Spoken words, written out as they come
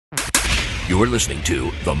You're listening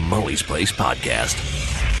to the Mully's Place Podcast.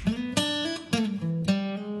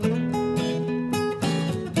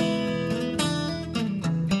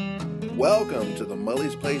 Welcome to the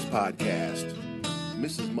Mully's Place Podcast.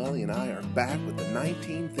 Mrs. Mully and I are back with the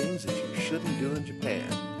 19 things that you shouldn't do in Japan.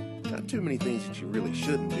 Not too many things that you really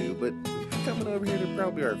shouldn't do, but if you're coming over here, there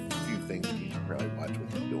probably are a few things that you should probably watch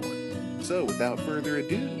what you're doing. So without further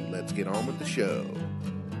ado, let's get on with the show.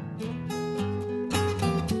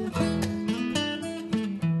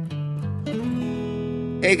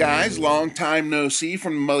 Hey guys, long time no see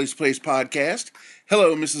from the Mully's Place Podcast.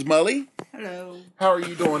 Hello, Mrs. Mully. Hello. How are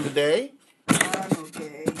you doing today? I'm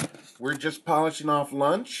okay. We're just polishing off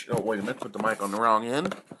lunch. Oh, wait a minute. Put the mic on the wrong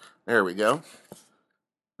end. There we go.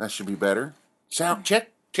 That should be better. Sound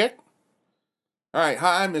check. All right.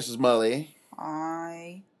 Hi, Mrs. Mully.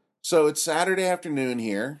 Hi. So it's Saturday afternoon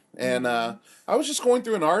here, and I was just going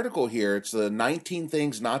through an article here. It's the 19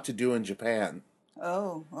 things not to do in Japan.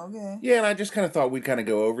 Oh, okay. Yeah, and I just kind of thought we'd kind of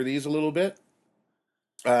go over these a little bit.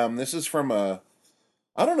 This is from I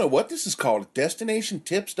don't know what this is called,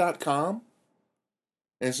 destinationtips.com.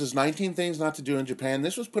 And it says 19 things not to do in Japan.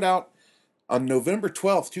 This was put out on November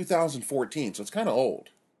 12th, 2014, so it's kind of old.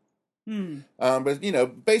 But, you know,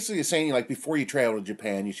 basically it's saying, like, before you travel to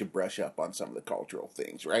Japan, you should brush up on some of the cultural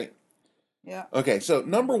things, right? Yeah. Okay, so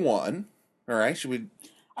number one, all right, should we...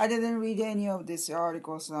 I didn't read any of this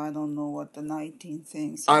article, so I don't know what the 19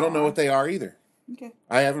 things I don't know what they are either. Okay.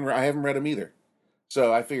 I haven't read them either.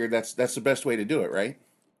 So I figured that's the best way to do it, right?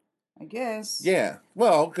 I guess. Yeah.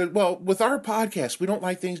 Well, with our podcast, we don't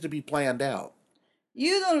like things to be planned out.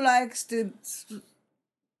 You don't like to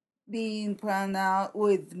being planned out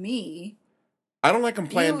with me. I don't like them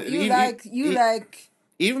planned.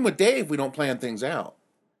 Even with Dave, we don't plan things out.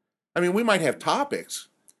 I mean, we might have topics,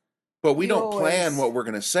 but we don't plan what we're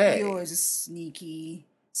going to say. You're always sneaky.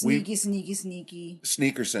 Sneaky.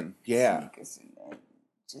 Sneakerson, yeah. Sneakerson.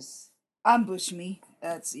 Just ambush me.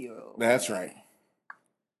 That's your That's way. right.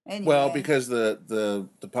 Anyway. Well, because the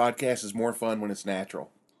podcast is more fun when it's natural.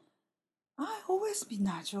 I always be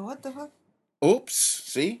natural. What the fuck? Oops.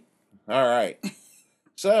 See? All right.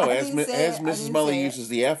 So, as Mrs. Mully uses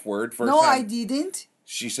the F word first No, time, I didn't.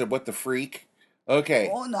 She said, "What the freak?" Okay.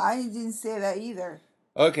 Oh, no, I didn't say that either.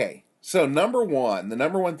 Okay. So, the number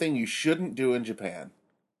one thing you shouldn't do in Japan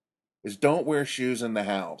is don't wear shoes in the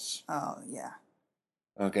house. Oh, yeah.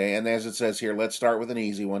 Okay, and as it says here, let's start with an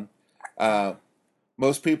easy one.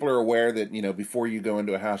 Most people are aware that, you know, before you go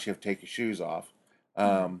into a house, you have to take your shoes off.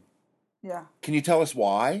 Yeah. Can you tell us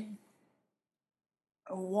why?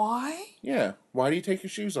 Why? Yeah. Why do you take your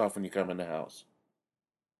shoes off when you come in the house?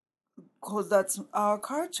 Because that's our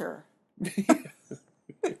culture.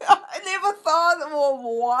 I never thought of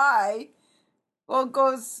why. Well,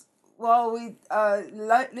 because, we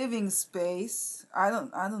living space. I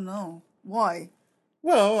don't know why.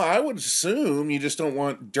 Well, I would assume you just don't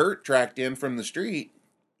want dirt tracked in from the street.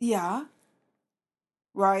 Yeah.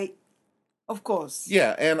 Right. Of course.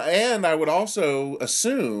 Yeah, and I would also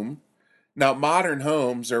assume, now modern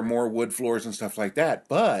homes are more wood floors and stuff like that,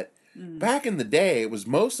 but back in the day it was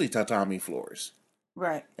mostly tatami floors.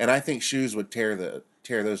 Right. And I think shoes would tear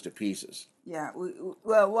those to pieces. Yeah.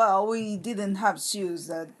 We didn't have shoes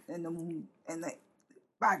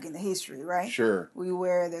back in the history, right? Sure. We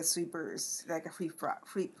wear the sweepers, like a flip flop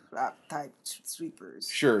type sweepers.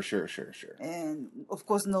 Sure. And of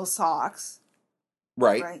course, no socks.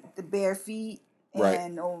 Right. Right. The bare feet. Right.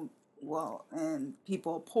 And and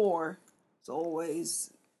people are poor, so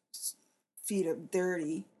always feet are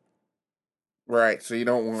dirty. Right. So you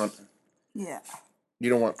don't want. Yeah. You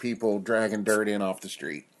don't want people dragging dirt in off the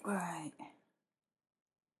street. Right.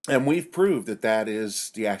 And we've proved that is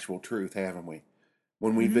the actual truth, haven't we?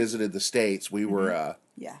 When we visited the States, we were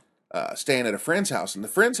staying at a friend's house, and the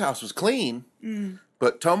friend's house was clean,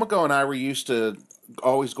 but Tomoko and I were used to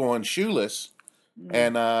always going shoeless,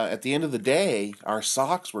 and at the end of the day, our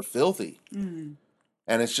socks were filthy. And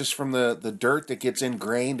it's just from the dirt that gets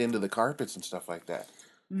ingrained into the carpets and stuff like that.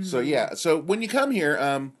 So when you come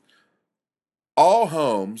here, all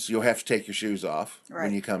homes, you'll have to take your shoes off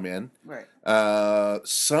when you come in. Right.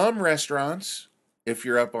 Some restaurants, if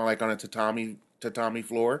you're up on a tatami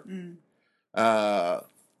floor.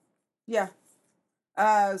 Yeah.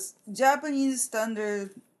 Japanese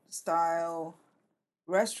standard style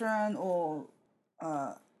restaurant or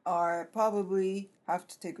are probably have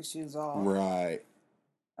to take your shoes off. Right.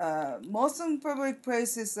 Most of the public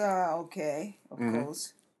places are okay, of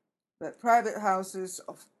course, but private houses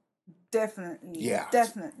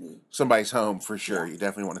definitely. Somebody's home for sure. Yeah. You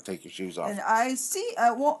definitely want to take your shoes off. And I see.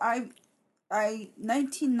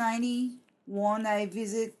 1990 when I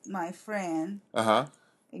visit my friend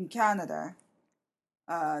in Canada,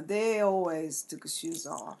 they always took shoes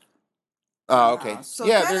off. Oh, okay. So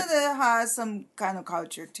Canada has some kind of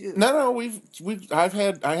culture too. No, I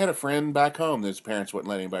had a friend back home that's parents wouldn't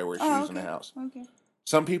let anybody wear shoes in the house. Okay.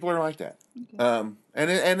 Some people are like that. Okay.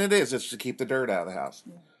 And it's to keep the dirt out of the house.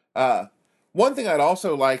 Yeah. One thing I'd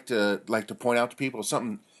also like to point out to people is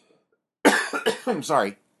something. I'm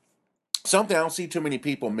sorry. Something I don't see too many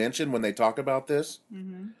people mention when they talk about this.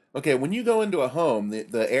 Mm-hmm. Okay, when you go into a home,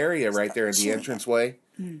 the area right there at the entranceway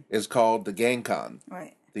is called the Gangkon.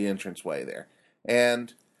 Right. The entranceway there.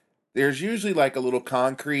 And there's usually like a little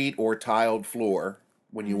concrete or tiled floor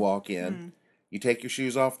when you walk in. Mm. You take your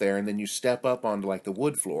shoes off there, and then you step up onto like the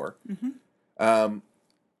wood floor. Mm-hmm.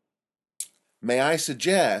 May I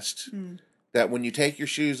suggest that when you take your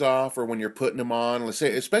shoes off or when you're putting them on, let's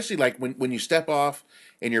say, especially like when you step off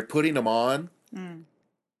and you're putting them on,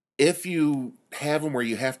 if you have them where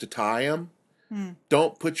you have to tie them,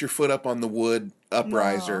 don't put your foot up on the wood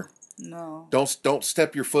upriser. No. Don't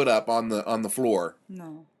step your foot up on the floor.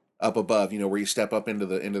 No. Up above, where you step up into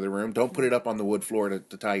the room. Don't put it up on the wood floor to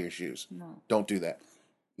tie your shoes. No. Don't do that.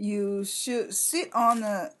 You should sit on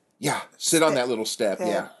the sit on that little step,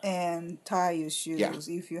 and tie your shoes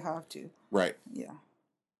if you have to. Right. Yeah.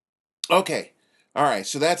 Okay. All right.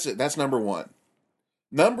 So that's it. That's number 1.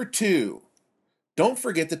 Number 2, don't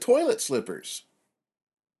forget the toilet slippers.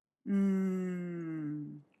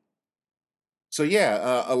 So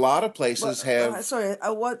a lot of places have. Sorry.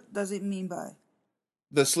 What does it mean by?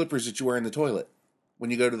 The slippers that you wear in the toilet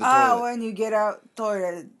when you go to the toilet. When you get out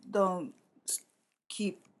toilet, don't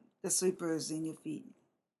keep the slippers in your feet.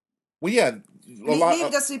 Well, yeah.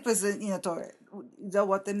 Leave the slippers in the toilet. Is that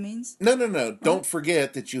what that means? No. Huh? Don't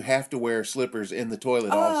forget that you have to wear slippers in the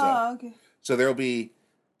toilet also. Okay. So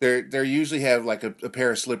there usually have like a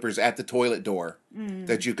pair of slippers at the toilet door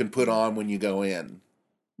that you can put on when you go in.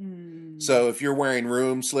 So if you're wearing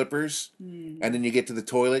room slippers and then you get to the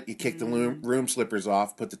toilet, you kick the room slippers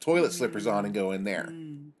off, put the toilet slippers on, and go in there.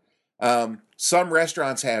 Some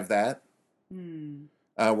restaurants have that,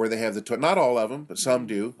 where they have the toilet. Not all of them, but some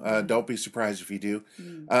do. Don't be surprised if you do.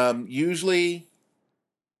 Usually,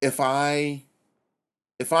 if I'm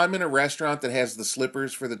in a restaurant that has the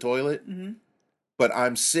slippers for the toilet, but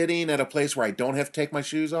I'm sitting at a place where I don't have to take my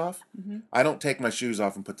shoes off, I don't take my shoes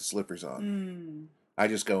off and put the slippers on. I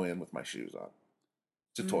just go in with my shoes on.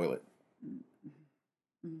 It's a toilet.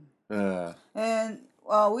 And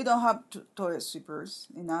we don't have toilet sweepers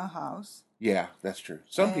in our house. Yeah, that's true.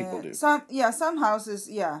 Some people do. Some houses,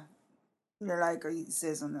 like it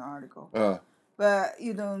says on the article. But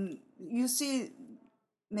you see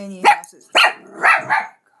many houses.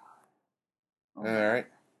 All right.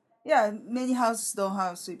 Yeah, many houses don't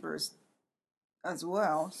have sweepers as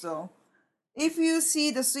well. So if you see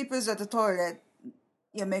the sweepers at the toilet,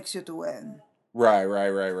 make sure to wear them.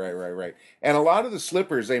 Right. And a lot of the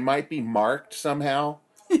slippers, they might be marked somehow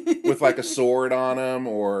with like a sword on them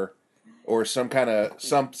or some kind of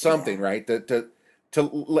something, right? To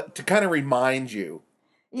kind of remind you.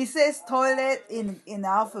 It says toilet in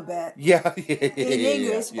alphabet. Yeah. In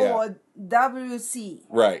English or WC.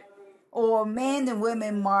 Right. Or men and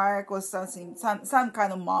women mark or something, some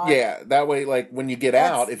kind of mark. Yeah, that way, like when you get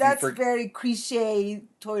out, that's very cliche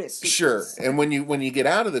toilet slippers. Sure, and when you get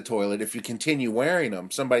out of the toilet, if you continue wearing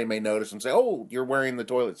them, somebody may notice and say, "Oh, you're wearing the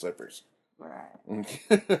toilet slippers." Right.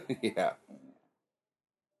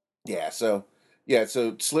 So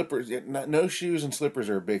slippers, no shoes and slippers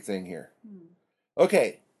are a big thing here.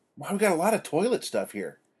 Okay, well, we got a lot of toilet stuff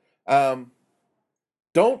here.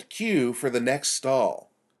 Don't queue for the next stall.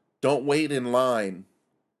 Don't wait in line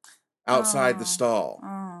outside the stall.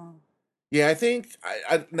 Yeah, I think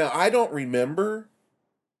I don't remember,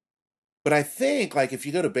 but I think like if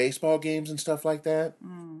you go to baseball games and stuff like that,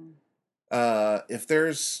 if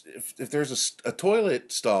there's a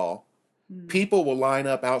toilet stall, people will line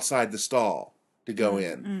up outside the stall to go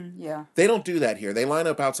in. Yeah, they don't do that here. They line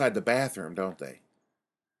up outside the bathroom, don't they?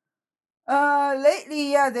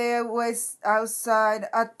 Lately, they're always outside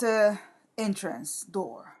at the entrance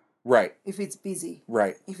door. Right. If it's busy.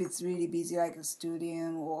 Right. If it's really busy, like a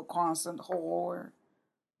stadium or concert hall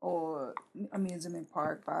or amusement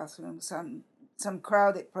park bathroom, some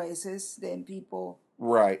crowded places, then people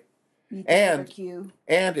need to have a queue.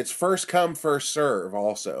 And it's first come, first serve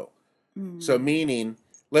also. So meaning,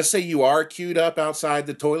 let's say you are queued up outside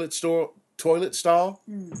the toilet stall,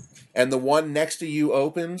 and the one next to you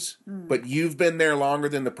opens, but you've been there longer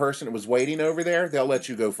than the person that was waiting over there, they'll let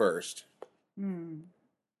you go first.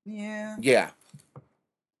 Yeah. Yeah.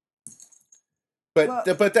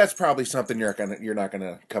 But that's probably something you're not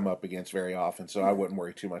gonna come up against very often, so I wouldn't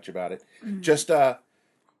worry too much about it.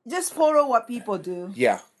 Just follow what people do.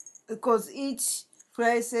 Yeah. Because each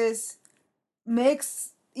places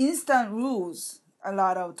makes instant rules a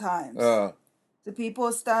lot of times. The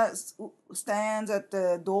people stands at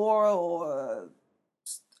the door or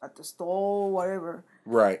at the store, whatever.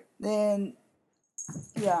 Right. Then,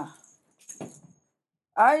 yeah.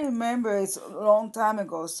 I remember it's a long time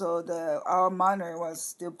ago, so our manor was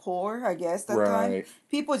still poor, I guess, that time.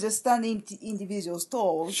 People just stand in individual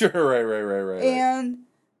stalls. Sure, right. And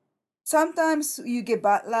sometimes you get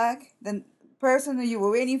bad luck. The person that you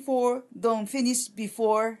were waiting for don't finish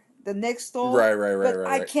before the next stall. Right.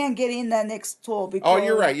 I can't get in that next stall because... Oh,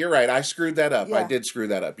 you're right. I screwed that up. Yeah. I did screw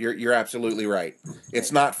that up. You're absolutely right.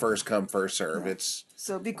 It's not first come, first serve. Yeah. It's...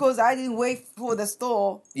 So because I didn't wait for the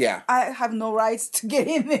stall, I have no rights to get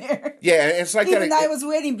in there. Yeah, it's like even I was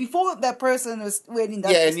waiting before that person was waiting.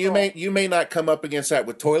 Yeah, and you may not come up against that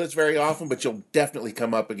with toilets very often, but you'll definitely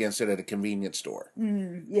come up against it at a convenience store.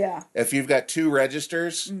 Yeah. If you've got 2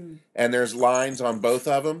 registers and there's lines on both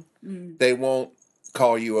of them, they won't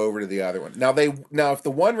call you over to the other one. Now if the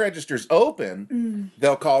one register's open,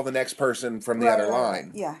 they'll call the next person from the other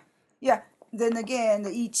line. Yeah. Then again,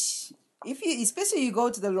 especially you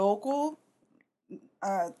go to the local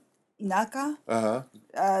inaka,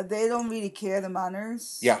 they don't really care the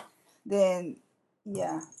manners. Yeah. Then,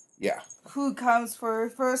 yeah. Who comes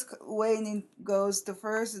first when it goes to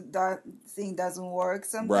first, that thing doesn't work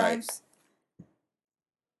sometimes. Right.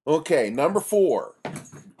 Okay, number 4.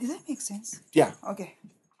 Does that make sense? Yeah. Okay.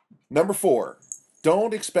 Number 4,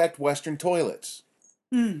 don't expect Western toilets.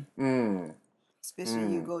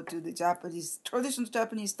 Especially you go to the traditional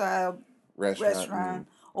Japanese style restaurant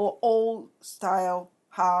or old style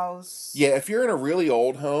house. Yeah, if you're in a really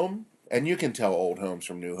old home, and you can tell old homes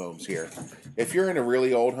from new homes here. If you're in a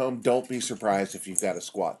really old home, don't be surprised if you've got a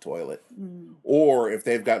squat toilet. Or if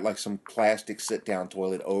they've got like some plastic sit-down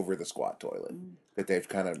toilet over the squat toilet that they've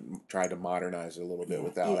kind of tried to modernize a little bit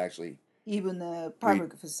without actually... Even the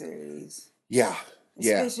public facilities. Yeah.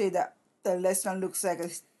 Especially that the restaurant looks like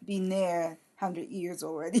it's been there 100 years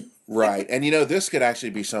already. Right. And this could actually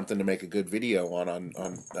be something to make a good video on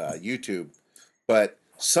YouTube. But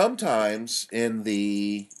sometimes in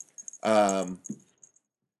the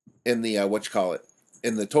in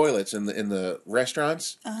the toilets in the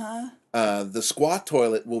restaurants, the squat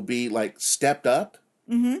toilet will be like stepped up.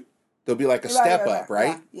 There'll be like a step up,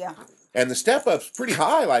 right? Yeah. And the step up's pretty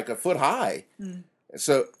high, like a foot high.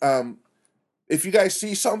 So if you guys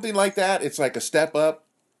see something like that, it's like a step up,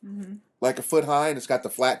 like a foot high, and it's got the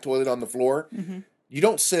flat toilet on the floor. You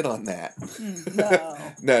don't sit on that. No.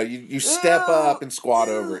 No, you step up and squat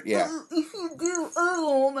over it. Yeah. If you do,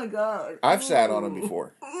 oh my God. I've sat on them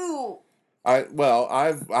before.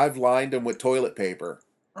 I've lined them with toilet paper.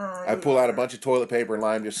 I pull out a bunch of toilet paper and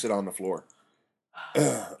line them, just sit on the floor.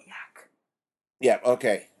 Yuck. Yeah.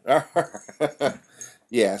 Okay.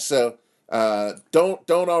 Yeah. So don't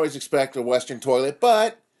always expect a Western toilet,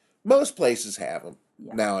 but most places have them.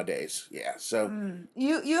 Nowadays, so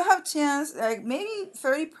you have chance, like maybe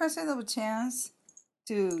 30% of a chance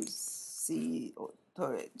to see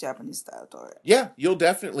toilet, Japanese style toilet. Yeah, you'll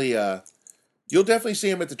definitely see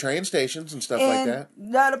them at the train stations and stuff like that.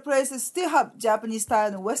 A lot of places still have Japanese style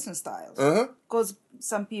and Western styles. Because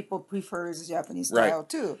some people prefer Japanese style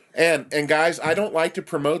too. And guys, I don't like to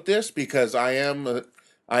promote this because I am a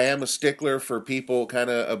stickler for people kind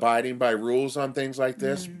of abiding by rules on things like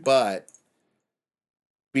this, but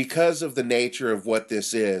because of the nature of what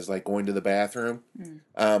this is, like going to the bathroom,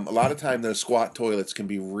 a lot of time those squat toilets can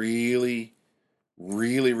be really,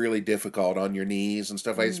 really, really difficult on your knees and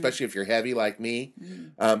stuff like that, especially if you're heavy like me.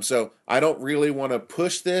 So I don't really want to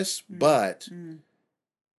push this, but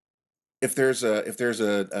if there's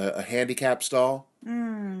a handicap stall,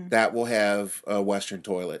 that will have a Western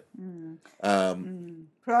toilet.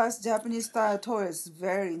 Plus, Japanese style toilet is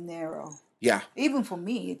very narrow. Yeah. Even for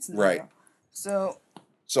me, it's narrow. Right.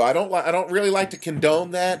 So I don't really like to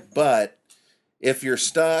condone that, but if you're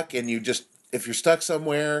stuck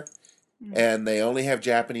somewhere and they only have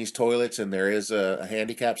Japanese toilets and there is a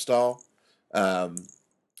handicap stall,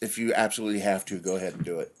 if you absolutely have to, go ahead and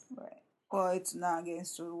do it. Right. Well, it's not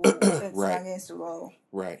against the rule. It's not against the law.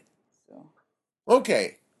 Right. So.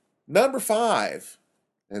 Okay. Number 5,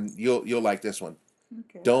 and you'll like this one.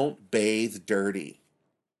 Okay. Don't bathe dirty.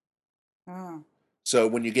 So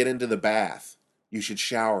when you get into the bath, you should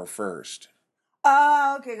shower first.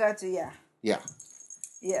 Oh, okay, gotcha. Yeah.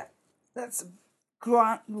 Yeah. That's a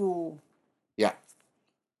grand rule. Yeah.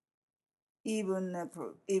 Even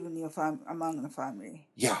your among the family.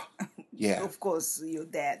 Yeah. Yeah. Of course, your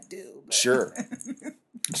dad do. But. Sure.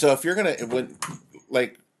 So if you're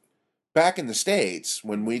like back in the States,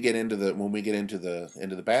 when we get into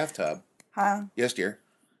the bathtub. Huh? Yes, dear.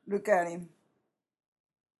 Look at him.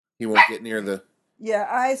 He won't get near the. Yeah,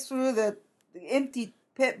 I threw the empty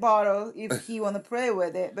pet bottle if he want to play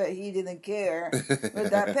with it, but he didn't care.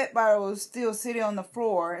 But that pet bottle was still sitting on the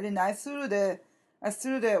floor, and then I threw the what's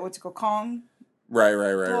it called, Kong.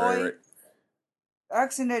 Right.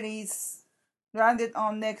 Accidentally landed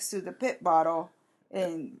on next to the pet bottle,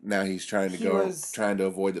 and now he's trying to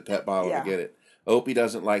avoid the pet bottle to get it. Opie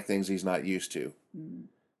doesn't like things he's not used to.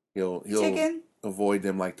 He'll chicken. Avoid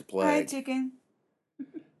them like the plague. Hi, chicken.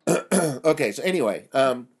 Okay, so anyway,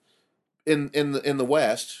 in the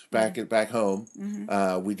West, back home,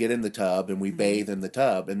 we get in the tub and we bathe in the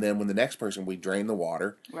tub, and then when the next person, we drain the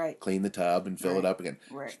water, clean the tub and fill it up again.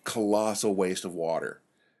 Colossal waste of water.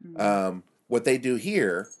 What they do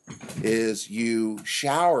here is you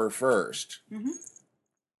shower first.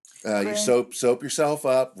 You soap yourself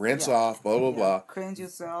up, rinse off, blah blah blah. Cleanse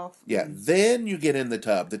yourself. Yeah, then you get in the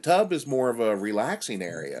tub. The tub is more of a relaxing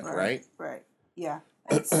area, right? Right. Yeah.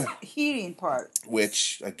 It's heating part.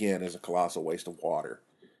 Which, again, is a colossal waste of water.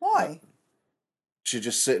 Why? Should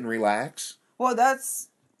just sit and relax? Well, that's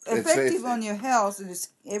effective on your health and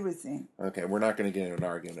everything. Okay, we're not going to get into an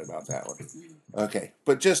argument about that one. Okay,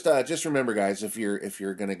 but just remember, guys, if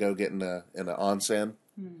you're going to go get in an onsen,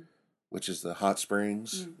 which is the hot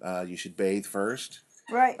springs, you should bathe first.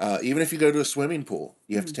 Right. Even if you go to a swimming pool,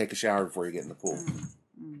 you have to take a shower before you get in the pool.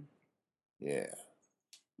 Yeah.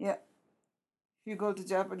 Yeah. If you go to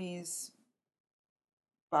Japanese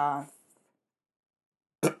bath,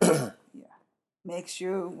 make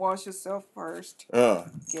sure you wash yourself first. Get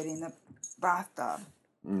in the bathtub.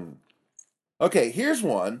 Okay, here's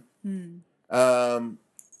one. Kind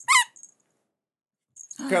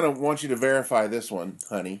of want you to verify this one,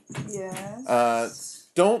 honey. Yes.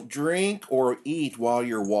 Don't drink or eat while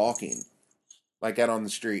you're walking, like out on the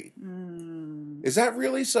street. Is that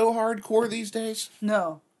really so hardcore these days?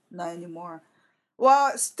 No, not anymore.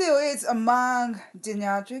 Well, still, it's among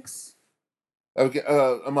geriatrics. Okay,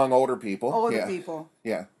 among older people. Older people.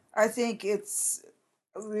 Yeah. I think it's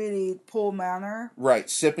a really poor manner. Right,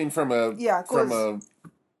 sipping from a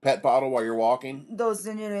pet bottle while you're walking. Those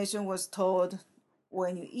generation was told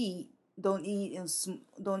when you eat, don't eat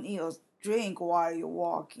or drink while you're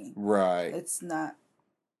walking. Right. It's not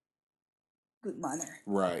good manner.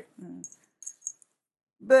 Right.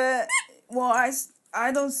 But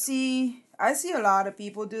I don't see. I see a lot of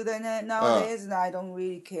people do that nowadays, and I don't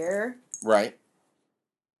really care. Right.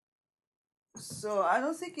 So I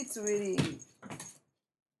don't think it's really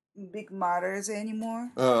big matters anymore.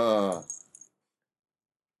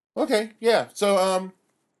 Okay. Yeah. So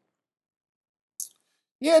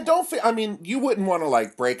yeah. I mean, you wouldn't want to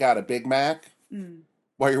like break out a Big Mac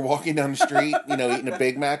while you're walking down the street. Eating a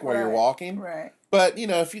Big Mac while you're walking. Right. But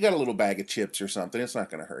if you got a little bag of chips or something, it's not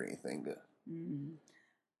going to hurt anything.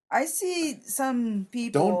 I see some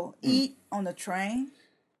people eat on the train.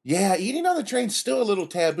 Yeah, eating on the train's still a little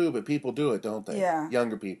taboo, but people do it, don't they? Yeah.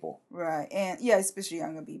 Younger people. Right. And especially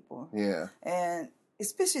younger people. Yeah. And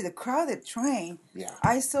especially the crowded train. Yeah.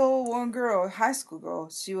 I saw one girl, high school girl,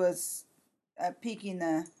 she was eating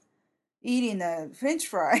French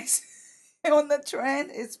fries on the train.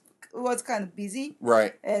 It was kind of busy.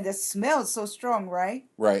 Right. And the smell is so strong, right?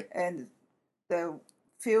 Right. And the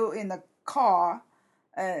feel in the car,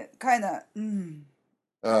 kind of,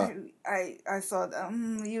 I thought,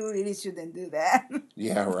 you really shouldn't do that.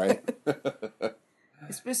 Yeah, right.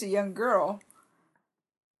 Especially a young girl.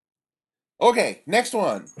 Okay, next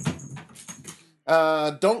one.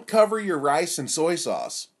 Don't cover your rice in soy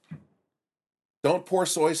sauce. Don't pour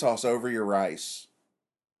soy sauce over your rice.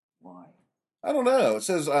 Why? I don't know. It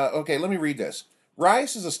says, okay, let me read this.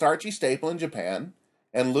 Rice is a starchy staple in Japan,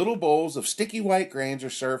 and little bowls of sticky white grains are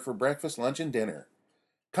served for breakfast, lunch, and dinner.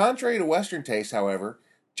 Contrary to Western taste, however,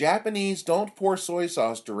 Japanese don't pour soy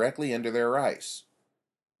sauce directly into their rice.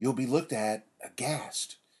 You'll be looked at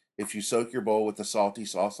aghast if you soak your bowl with the salty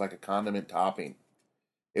sauce like a condiment topping.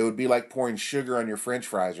 It would be like pouring sugar on your French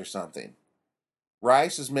fries or something.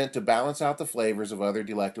 Rice is meant to balance out the flavors of other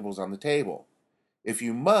delectables on the table. If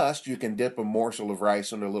you must, you can dip a morsel of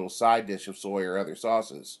rice into a little side dish of soy or other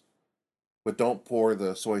sauces. But don't pour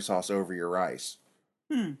the soy sauce over your rice.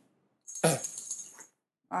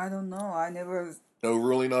 I don't know. No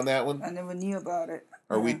ruling on that one? I never knew about it.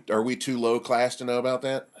 Are we too low class to know about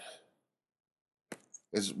that?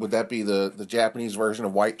 Would that be the Japanese version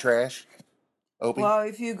of white trash? Opie? Well,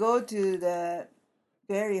 if you go to the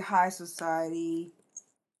very high society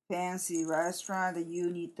fancy restaurant that you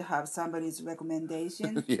need to have somebody's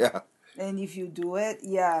recommendation. Yeah. And if you do it,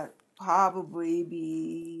 yeah, probably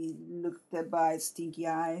be looked at by stinky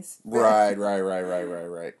eyes. Right.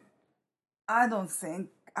 I don't think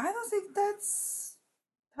that's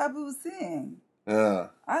taboo thing. I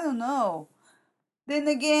don't know. Then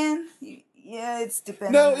again, yeah, it's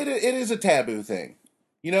dependent. No, it is a taboo thing.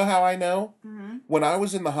 You know how I know? Mm-hmm. When I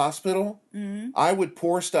was in the hospital, I would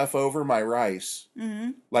pour stuff over my rice,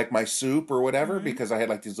 like my soup or whatever, because I had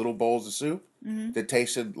like these little bowls of soup that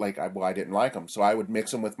tasted like, I didn't like them. So I would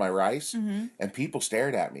mix them with my rice, and people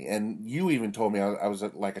stared at me. And you even told me I was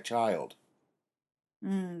like a child.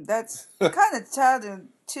 That's kind of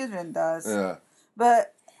children does. Yeah.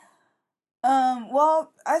 But,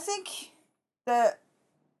 well, I think the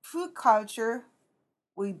food culture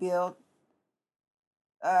we built,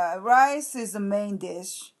 rice is the main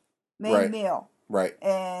dish, main meal. Right.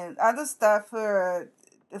 And other stuff for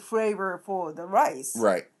the flavor for the rice.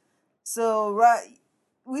 Right. So,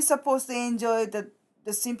 we're supposed to enjoy the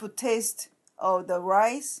simple taste of the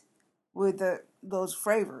rice with those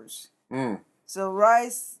flavors. So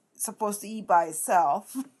rice supposed to eaten by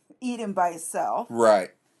itself.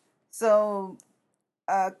 Right. So,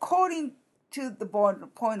 according to the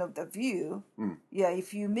point of the view, yeah,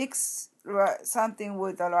 if you mix something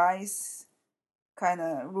with the rice, kind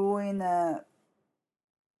of ruin what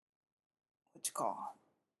you call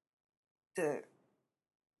the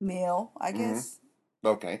meal, I guess.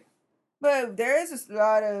 Okay. But there is a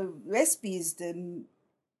lot of recipes that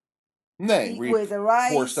with the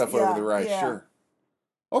rice, pour stuff over the rice. Yeah. Sure.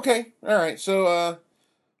 Okay. All right. So,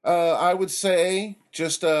 I would say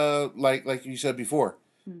just like you said before,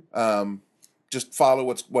 just follow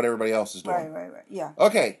what everybody else is doing. Right. Yeah.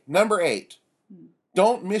 Okay. Number 8.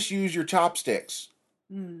 Don't misuse your chopsticks.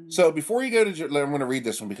 So before you go to, I'm going to read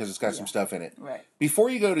this one because it's got some stuff in it. Right. Before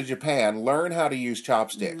you go to Japan, learn how to use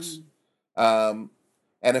chopsticks. And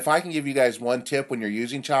if I can give you guys one tip when you're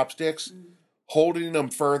using chopsticks, holding them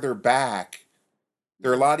further back.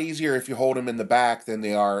 They're a lot easier if you hold them in the back than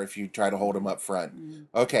they are if you try to hold them up front.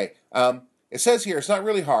 Okay. It says here, it's not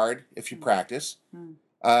really hard if you practice.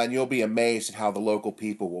 And you'll be amazed at how the local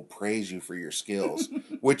people will praise you for your skills,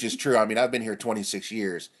 which is true. I mean, I've been here 26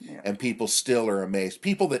 years, and people still are amazed.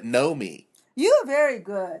 People that know me. You're very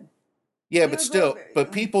good. Yeah, but still,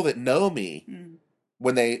 people that know me,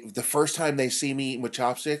 when the first time they see me eating with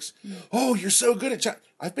chopsticks, oh, you're so good at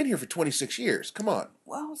I've been here for 26 years. Come on.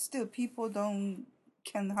 Well, still, people can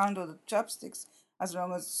handle the chopsticks as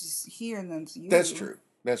long as it's here than you. That's true.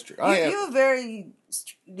 You're very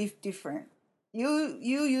different. You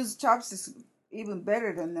use chopsticks even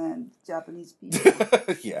better than the Japanese people.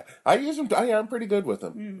 Yeah, I use them. I'm pretty good with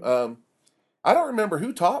them. I don't remember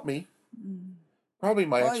who taught me. Probably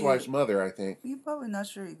my ex-wife's mother, I think. You're probably not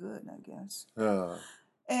very good, I guess.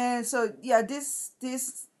 And so, yeah,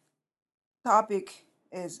 this topic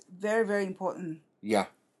is very, very important. Yeah.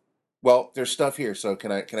 Well, there's stuff here, so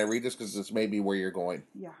can I read this because this may be where you're going?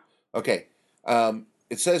 Yeah. Okay.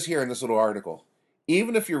 It says here in this little article,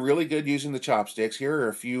 even if you're really good using the chopsticks, here are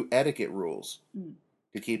a few etiquette rules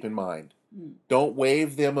to keep in mind. Don't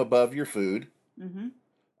wave them above your food.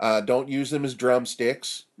 Don't use them as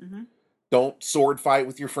drumsticks. Don't sword fight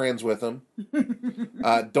with your friends with them.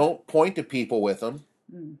 Don't point to people with them.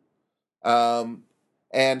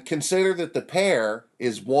 And consider that the pair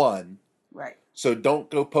is one. Right. So don't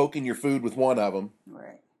go poking your food with one of them.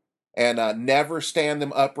 Right. And never stand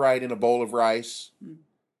them upright in a bowl of rice.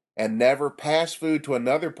 And never pass food to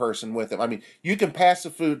another person with them. I mean, you can pass the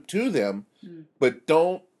food to them, but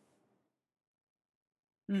don't.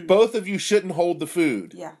 Both of you shouldn't hold the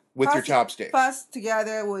food with your chopsticks. Pass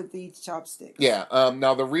together with the chopsticks. Yeah.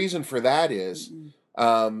 Now, the reason for that is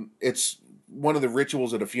it's one of the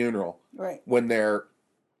rituals at a funeral. Right. When they're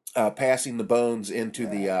passing the bones into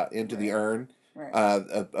the urn. Right.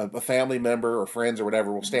 A family member or friends or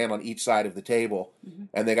whatever will stand on each side of the table,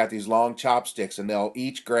 and they got these long chopsticks, and they'll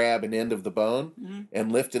each grab an end of the bone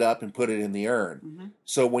and lift it up and put it in the urn.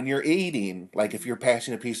 So when you're eating, like if you're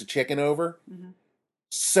passing a piece of chicken over,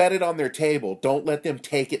 set it on their table. Don't let them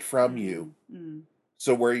take it from you.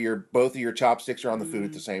 So where both of your chopsticks are on the food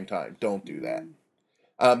at the same time. Don't do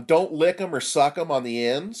that. Don't lick them or suck them on the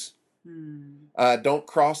ends. Don't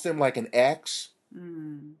cross them like an X.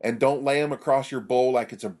 And don't lay them across your bowl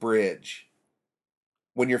like it's a bridge.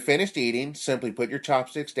 When you're finished eating, simply put your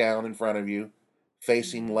chopsticks down in front of you,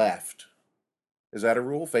 facing left. Is that a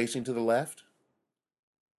rule? Facing to the left?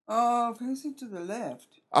 Facing to the left.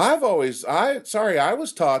 I was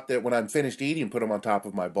taught that when I'm finished eating, put them on top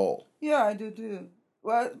of my bowl. Yeah, I do too.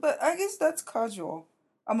 Well, but I guess that's casual.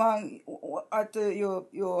 at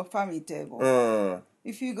your family table.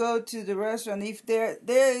 If you go to the restaurant, if there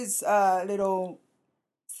is a little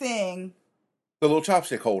thing, the little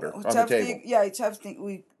chopstick holder on the table. Yeah,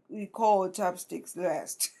 chopstick. We call chopsticks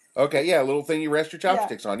rest. Okay, yeah, a little thing you rest your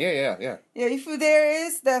chopsticks on. Yeah. Yeah, if there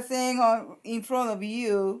is that thing in front of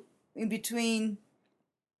you, in between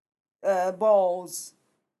bowls,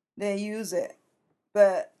 then use it.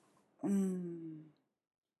 But I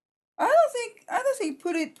don't think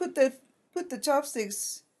put the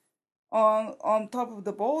chopsticks on top of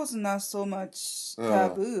the bowl is not so much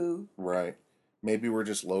taboo. Right. Maybe we're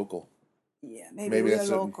just local. Yeah, maybe we're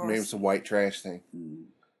locals. Maybe it's a white trash thing.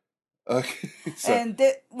 Okay. So. And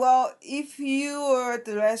if you are at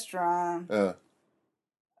the restaurant,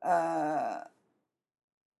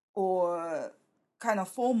 or kind of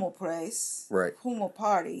formal place, right, formal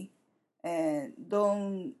party, and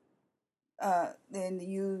then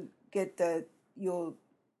you get your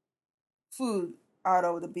food out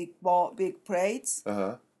of the big plates.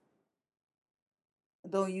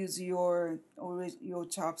 Don't use your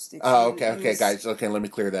chopsticks. Oh, okay, guys. Okay, let me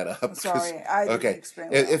clear that up. Sorry, I didn't explain.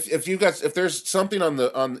 Well. If there's something in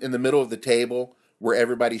the middle of the table where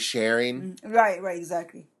everybody's sharing, right,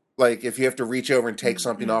 exactly. Like if you have to reach over and take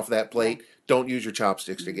something off that plate, don't use your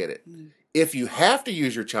chopsticks to get it. If you have to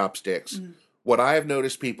use your chopsticks, what I have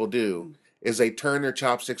noticed people do is they turn their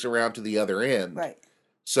chopsticks around to the other end, right?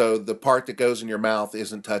 So the part that goes in your mouth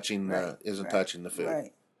isn't touching touching the food,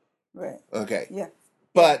 right? Okay, yeah.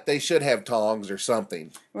 But they should have tongs or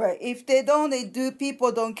something. Right. If they don't,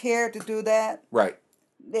 people don't care to do that. Right.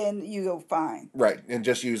 Then you go fine. Right. And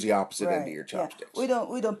just use the opposite end of your chopsticks. Yeah.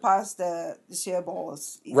 We don't pass the share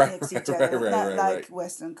balls next to each other. Not like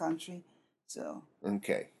Western country. So.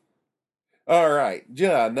 Okay. All right.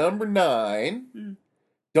 Yeah, number 9.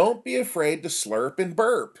 Don't be afraid to slurp and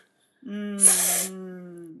burp. Okay.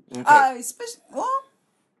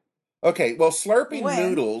 Okay, well,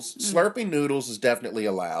 slurping noodles is definitely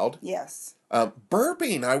allowed. Yes.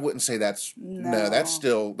 Burping, I wouldn't say that's that's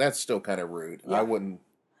still kind of rude. Yeah. I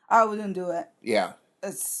wouldn't do it. Yeah.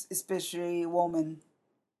 Especially woman.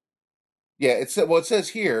 Yeah, it says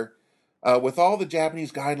here, with all the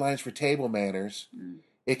Japanese guidelines for table manners,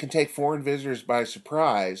 it can take foreign visitors by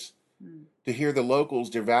surprise to hear the locals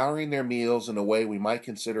devouring their meals in a way we might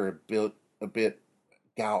consider a bit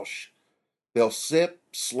gauche. They'll sip,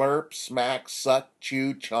 slurp, smack, suck,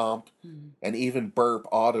 chew, chomp, and even burp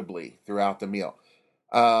audibly throughout the meal.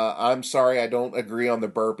 I'm sorry, I don't agree on the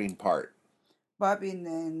burping part. Burping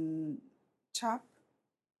and chop?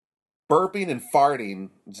 Burping and farting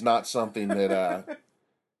is not something that,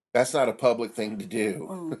 that's not a public thing to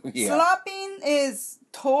do. Yeah. Slopping is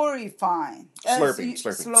totally fine.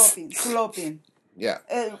 Slurping. Yeah.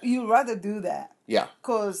 You'd rather do that. Yeah.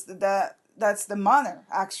 Because that's the manner,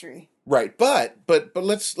 actually. Right, but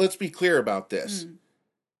let's be clear about this.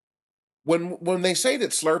 When they say that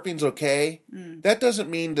slurping's okay, that doesn't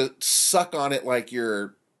mean to suck on it like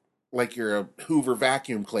you're a Hoover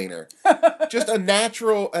vacuum cleaner. Just a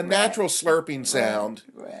natural slurping sound.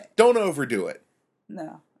 Right. Don't overdo it.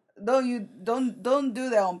 No. Don't do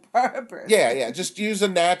that on purpose. Yeah. Just use a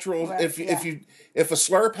natural. Right. If a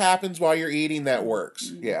slurp happens while you're eating, that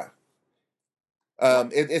works. Yeah.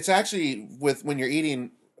 It's actually when you're eating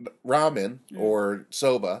ramen or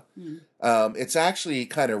soba, it's actually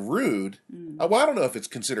kind of rude. Well, I don't know if it's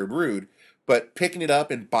considered rude, but picking it up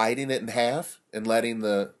and biting it in half and letting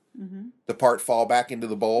the part fall back into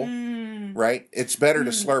the bowl, right? It's better to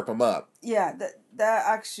slurp them up. Yeah, that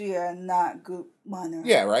actually are not good manner.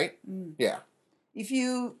 Yeah, right? Yeah. If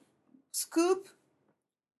you scoop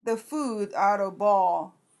the food out of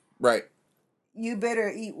bowl, right, you better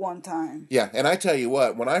eat one time. Yeah, and I tell you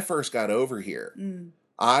what, when I first got over here,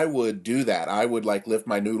 I would do that. I would lift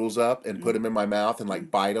my noodles up and put them in my mouth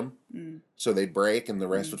and bite them so they'd break and the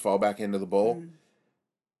rest would fall back into the bowl.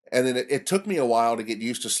 And then it took me a while to get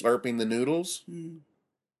used to slurping the noodles.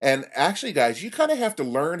 And actually, guys, you kind of have to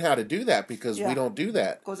learn how to do that because we don't do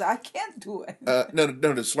that. Because I can't do it. No,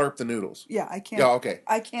 to slurp the noodles. Yeah, I can't. Yeah, okay.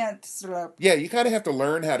 I can't slurp. Yeah, you kind of have to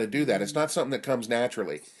learn how to do that. It's not something that comes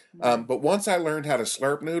naturally. But once I learned how to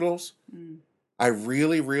slurp noodles, I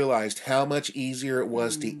really realized how much easier it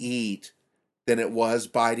was to eat than it was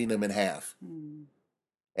biting them in half.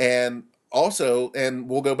 And also, and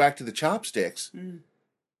we'll go back to the chopsticks.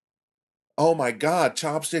 Oh my God,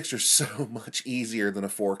 chopsticks are so much easier than a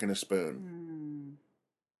fork and a spoon.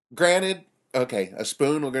 Granted, okay, a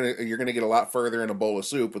spoon you're gonna get a lot further in a bowl of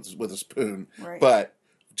soup with a spoon, right. But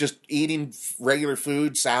just eating regular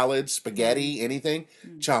food, salads, spaghetti, anything,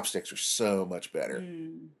 chopsticks are so much better.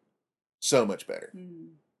 So much better.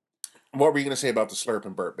 What were you going to say about the slurp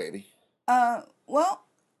and burp, baby? Well,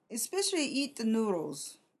 especially eat the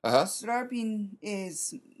noodles. Slurping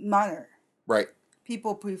is minor. Right.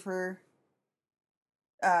 People prefer.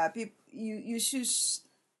 You should.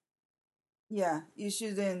 Yeah, you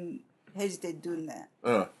shouldn't hesitate doing that.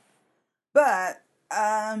 But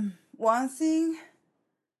one thing,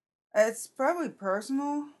 it's probably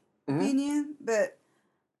personal opinion, but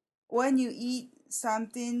when you eat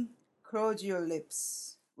something, close your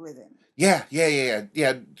lips with it. Yeah.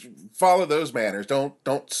 Follow those manners. Don't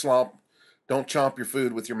chomp your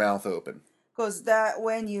food with your mouth open. Because that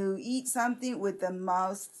when you eat something with the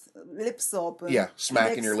mouth lips open,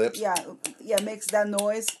 smacking your lips. Makes that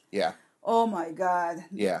noise. Yeah. Oh my God.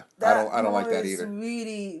 Yeah, I don't like that either.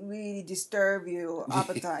 Really disturb your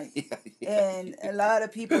appetite. And a lot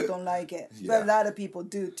of people don't like it, but a lot of people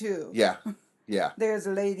do too. Yeah. There's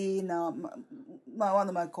a lady, one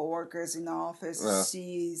of my coworkers in the office.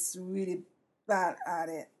 She's really bad at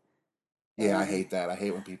it. Yeah, I hate that. I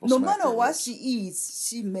hate when people. No matter what she eats,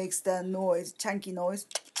 she makes that noise, chunky noise.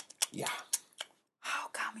 Yeah. How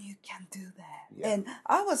come you can do that? Yeah. And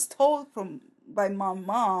I was told by my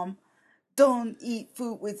mom, don't eat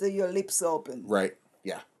food with your lips open. Right.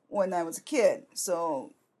 Yeah. When I was a kid,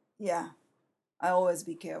 so yeah, I always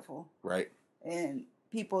be careful. Right. And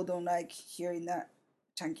people don't like hearing that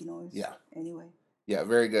chunky noise. Yeah. Anyway. Yeah,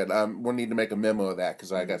 very good. We'll need to make a memo of that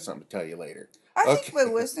because I got something to tell you later. I think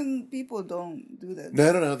but Western people don't do that.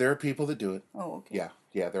 No. There are people that do it. Oh, okay.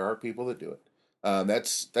 Yeah. There are people that do it.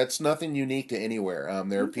 That's nothing unique to anywhere.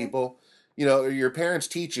 There are people, your parents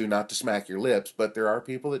teach you not to smack your lips, but there are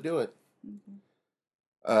people that do it.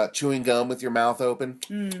 Chewing gum with your mouth open.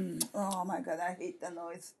 Oh my God, I hate that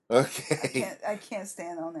noise. Okay. I can't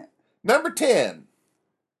stand on it. Number 10.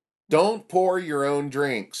 Don't pour your own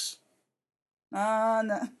drinks.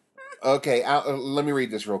 No. Okay, let me read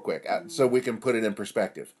this real quick so we can put it in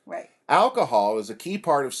perspective. Right. Alcohol is a key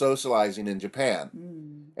part of socializing in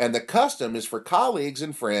Japan, and the custom is for colleagues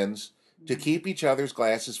and friends to keep each other's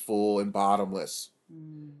glasses full and bottomless.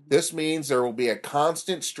 This means there will be a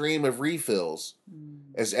constant stream of refills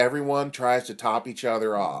as everyone tries to top each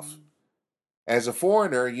other off. As a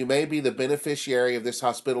foreigner, you may be the beneficiary of this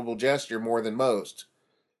hospitable gesture more than most.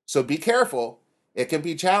 So be careful. It can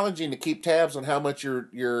be challenging to keep tabs on how much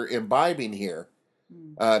you're imbibing here.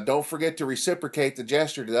 Don't forget to reciprocate the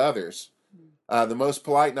gesture to others. The most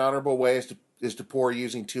polite and honorable way is to pour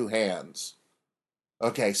using two hands.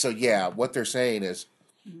 Okay, so what they're saying is,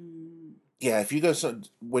 if you go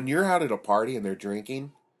when you're out at a party and they're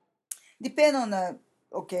drinking, depend on the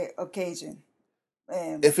occasion.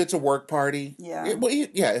 If it's a work party,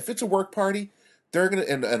 if it's a work party, they're gonna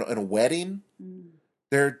in a wedding.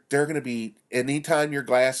 They're going to be, anytime your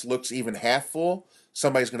glass looks even half full,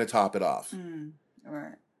 somebody's going to top it off.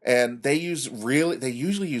 Right. And they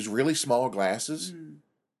usually use really small glasses,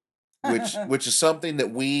 which is something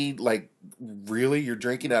that we like. Really, you're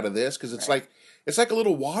drinking out of this because it's like a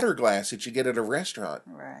little water glass that you get at a restaurant.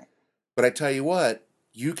 Right. But I tell you what,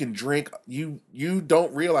 you can drink. You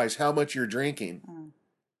don't realize how much you're drinking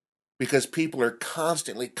because people are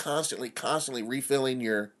constantly refilling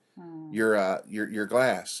your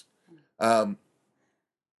glass.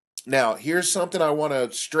 Now, here's something I want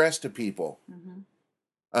to stress to people.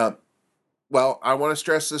 I want to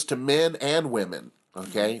stress this to men and women,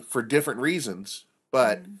 okay, for different reasons,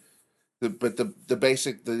 but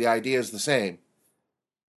the idea is the same.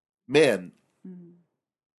 Men,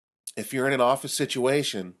 if you're in an office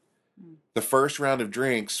situation, the first round of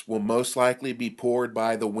drinks will most likely be poured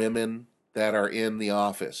by the women that are in the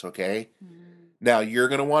office, okay? Now, you're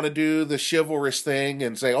going to want to do the chivalrous thing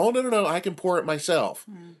and say, oh, no, I can pour it myself.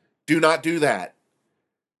 Do not do that.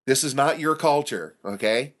 This is not your culture,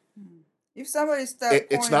 okay? If somebody starts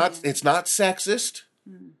it's not sexist.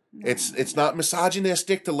 No. It's not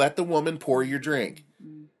misogynistic to let the woman pour your drink.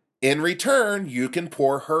 In return, you can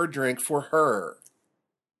pour her drink for her.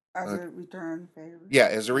 As a return favor? Yeah,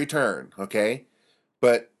 as a return, okay?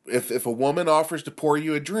 But if a woman offers to pour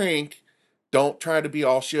you a drink, don't try to be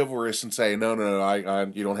all chivalrous and say, no,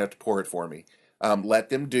 you don't have to pour it for me. Let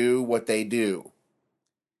them do what they do.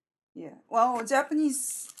 Yeah. Well,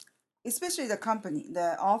 Japanese, especially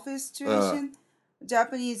the office tradition,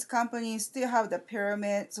 Japanese companies still have the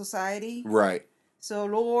pyramid society. Right. So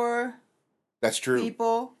lower That's true.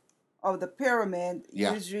 people of the pyramid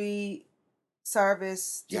usually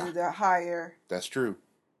service to the higher. That's true.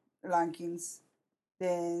 Rankings.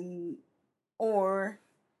 Then, or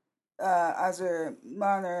as a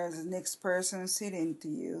manner as the next person sitting to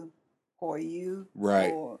you for you.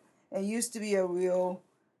 Right. It used to be a real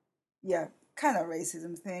kind of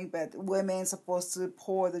racism thing, but women supposed to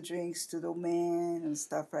pour the drinks to the men and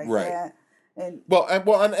stuff like right. that. And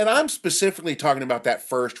and I'm specifically talking about that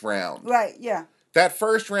first round. Right, yeah. That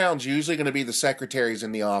first round's usually going to be the secretaries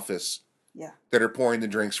in the office that are pouring the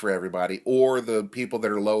drinks for everybody, or the people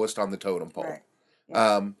that are lowest on the totem pole. Right.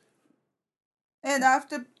 Yeah. And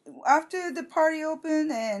after the party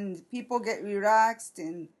open and people get relaxed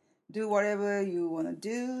and do whatever you want to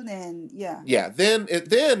do, then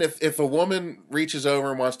then if a woman reaches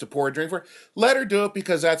over and wants to pour a drink for her, let her do it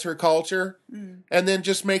because that's her culture, and then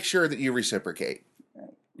just make sure that you reciprocate.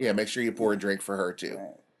 Right. Yeah, make sure you pour a drink for her too.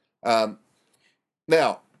 Right.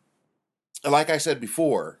 Now, like I said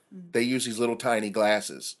before, they use these little tiny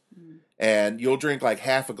glasses, and you'll drink like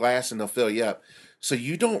half a glass and they'll fill you up. So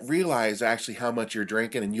you don't realize actually how much you're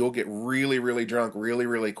drinking, and you'll get really, really drunk really,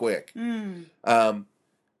 really quick.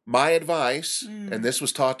 My advice, and this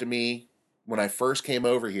was taught to me when I first came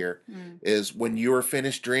over here, is when you are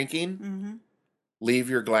finished drinking, leave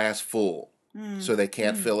your glass full so they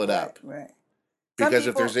can't fill it up. Right. Because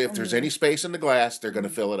people, if there's any space in the glass, they're going to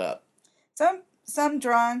fill it up. Some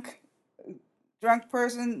drunk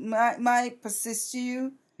person might persist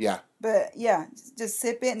you. Yeah. But just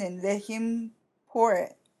sip it and let him pour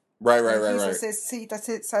it. Right. He's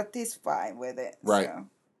satisfied with it. Right. So.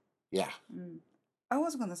 Yeah. I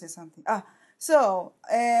was going to say something.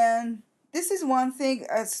 And this is one thing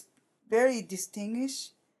that's very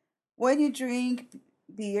distinguished. When you drink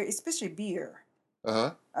beer, especially beer,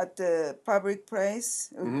 at the public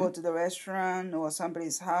place, or go to the restaurant or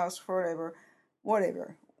somebody's house,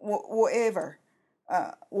 whatever,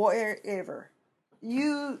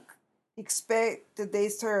 you expect that they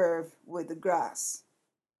serve with the glass.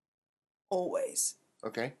 Always.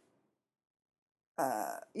 Okay.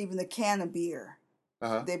 Even the can of beer.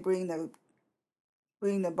 They bring the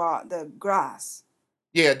glass.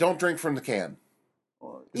 Yeah, don't drink from the can.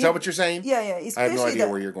 Is that what you're saying? Yeah. I have no idea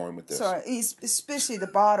where you're going with this. Sorry, especially the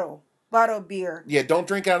bottle beer. Yeah, don't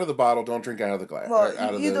drink out of the bottle. Don't drink out of the glass. Well,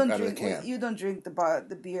 out of the can. You don't drink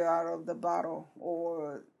the beer out of the bottle,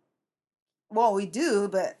 we do,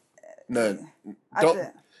 but no,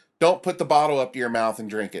 don't put the bottle up to your mouth and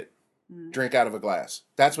drink it. Drink out of a glass.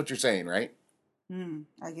 That's what you're saying, right?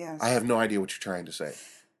 I guess. I have no idea what you're trying to say.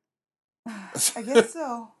 I guess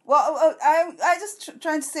so. Well, I just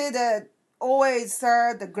trying to say that always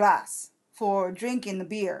serve the glass for drinking the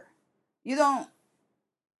beer. Don't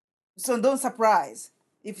surprise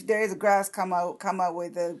if there is a glass come out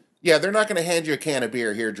with a. Yeah, they're not going to hand you a can of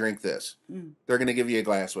beer. Here, drink this. They're going to give you a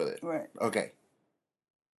glass with it. Right. Okay.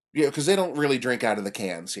 Yeah, because they don't really drink out of the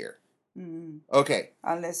cans here. Okay.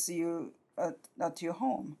 Unless you at your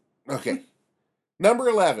home. Okay. Number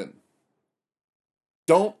 11.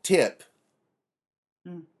 Don't tip.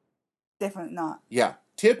 Definitely not. Yeah.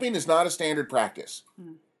 Tipping is not a standard practice.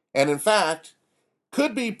 And in fact,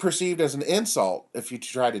 could be perceived as an insult if you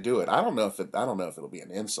try to do it. I don't know if it'll be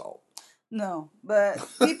an insult. No, but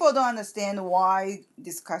people don't understand why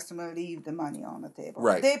this customer leave the money on the table.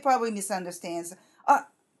 Right. They probably misunderstands.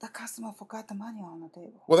 The customer forgot the money on the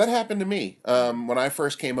table. Well, that happened to me. When I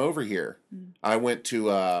first came over here, I went to,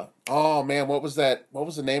 what was that? What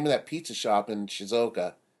was the name of that pizza shop in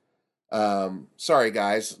Shizuoka? Sorry,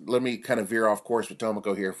 guys. Let me kind of veer off course with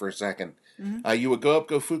Tomoko here for a second. You would go up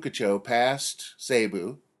Go Fukucho past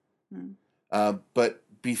Seibu. But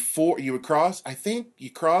before you would cross, I think you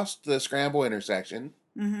crossed the Scramble intersection.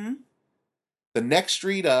 The next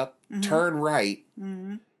street up, turn right.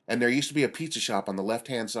 And there used to be a pizza shop on the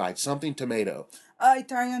left-hand side. Something tomato.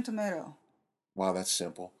 Italian tomato. Wow, that's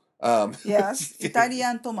simple. Yes,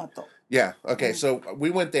 Italian tomato. Yeah, okay, so we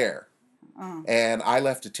went there. And I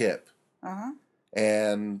left a tip.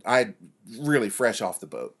 And I really fresh off the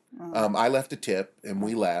boat. I left a tip, and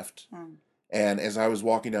we left. And as I was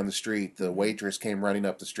walking down the street, the waitress came running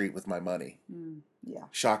up the street with my money. Yeah.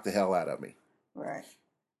 Shocked the hell out of me. Right.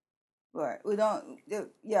 We don't...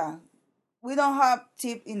 Yeah. We don't have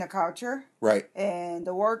tip in the culture. Right. And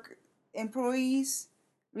the work employees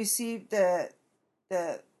receive the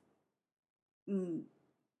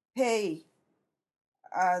pay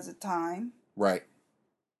as a time. Right.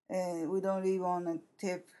 And we don't leave on a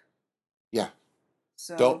tip. Yeah.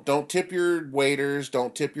 So don't tip your waiters,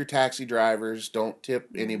 don't tip your taxi drivers, don't tip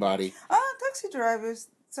anybody. Taxi drivers,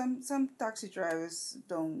 some taxi drivers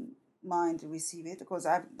don't mind to receive it because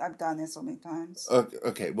I've done it so many times.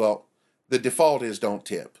 Okay, well, the default is don't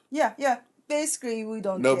tip. Yeah. Basically, we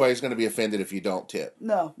don't Nobody's going to be offended if you don't tip.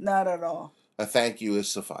 No, not at all. A thank you is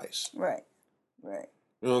suffice. Right.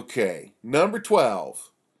 Okay, number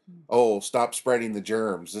 12. Oh, stop spreading the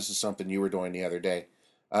germs. This is something you were doing the other day.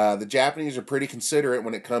 The Japanese are pretty considerate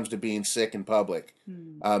when it comes to being sick in public.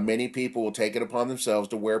 Many people will take it upon themselves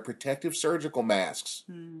to wear protective surgical masks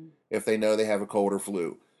if they know they have a cold or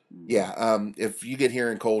flu. Yeah, if you get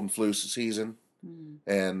here in cold and flu season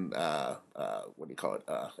and what do you call it?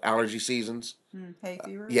 Allergy seasons. Hay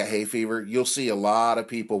fever. Yeah, hay fever. You'll see a lot of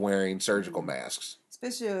people wearing surgical masks,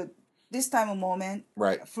 especially this time of moment.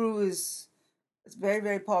 Right. Flu is very,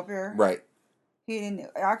 very popular. Right.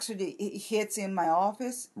 Actually, it hits in my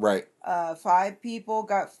office. Right. 5 people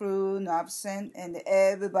got flu and absent, and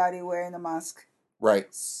everybody wearing a mask.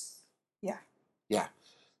 Right. Yeah. Yeah.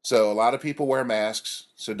 So a lot of people wear masks.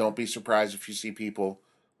 So don't be surprised if you see people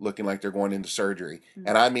looking like they're going into surgery.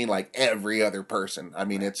 And I mean like every other person. I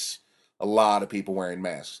mean, it's a lot of people wearing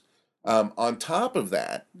masks. On top of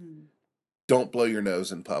that, don't blow your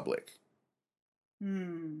nose in public.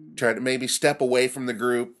 Try to maybe step away from the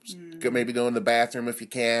group. Maybe go in the bathroom if you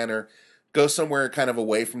can, or go somewhere kind of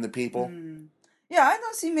away from the people. Yeah, I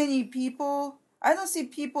don't see many people. I don't see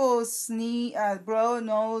people blow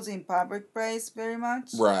nose in public place very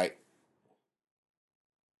much. Right.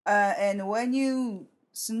 And when you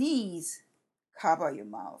sneeze, cover your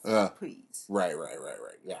mouth, please. Right.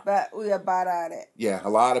 Yeah. But we are bad at it. Yeah, a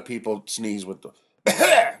lot of people sneeze with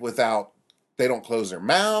without. They don't close their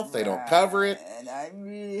mouth. They don't cover it. And I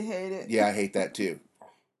really hate it. Yeah, I hate that too.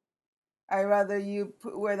 I'd rather you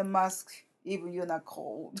wear the mask even you're not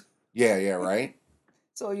cold. Yeah, right.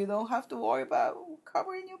 So you don't have to worry about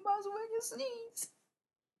covering your mouth when you sneeze.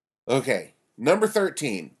 Okay, number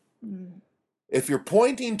 13. If you're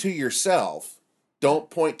pointing to yourself,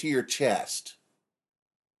 don't point to your chest.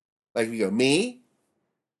 Like if you go, me,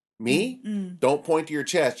 don't point to your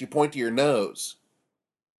chest. You point to your nose.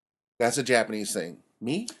 That's a Japanese thing.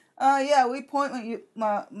 Me? Yeah, we point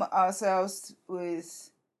ourselves with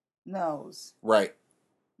nose. Right.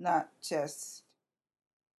 Not chest.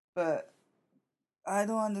 But I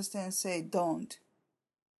don't understand say don't.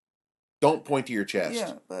 Don't point to your chest.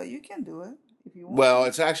 Yeah, but you can do it if you want. Well,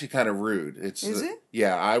 it's actually kind of rude. Is it?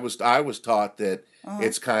 Yeah, I was taught that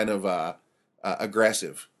it's kind of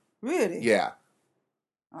aggressive. Really? Yeah.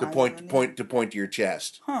 To point to your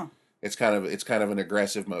chest. Huh. It's kind of an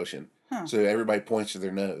aggressive motion. Huh. So everybody points to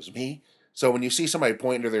their nose. Me? So when you see somebody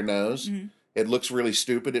pointing to their nose, it looks really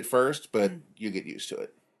stupid at first, but you get used to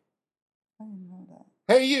it. I didn't know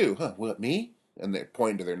that. Hey, you. Huh, what, me? And they're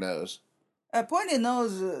pointing to their nose. Pointing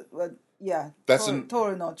nose, yeah. That's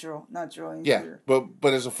totally natural. Yeah,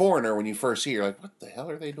 but as a foreigner, when you first see it, you're like, what the hell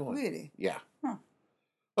are they doing? Really? Yeah. Huh.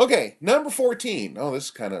 Okay, number 14. Oh, this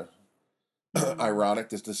is kind of ironic.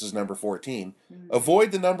 This is number 14.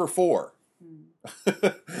 Avoid the number 4.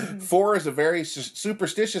 4 is a very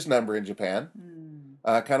superstitious number in Japan,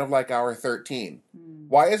 kind of like our 13.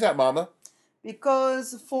 Why is that, Mama?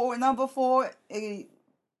 Because number 4,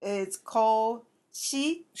 it's called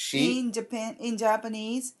shi in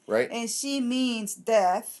Japanese, right? And shi means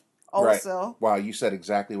death also. Right. Wow, you said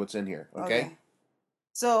exactly what's in here. Okay.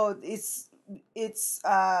 So it's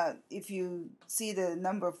if you see the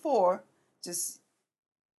number 4, just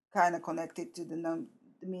kind of connected to the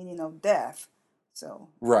meaning of death. So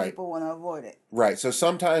people want to avoid it. Right. So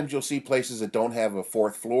sometimes you'll see places that don't have a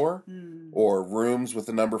 4th floor or rooms with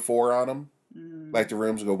the number 4 on them. Like the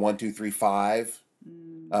rooms will go 1, 2, 3, 5.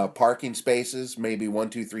 Parking spaces, maybe 1,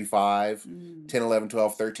 2, 3, 5, 10, 11,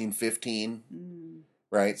 12, 13, 15.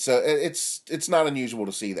 Right. So it's not unusual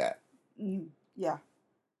to see that. Yeah.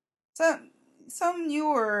 Some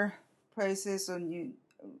newer places or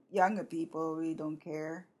younger people really don't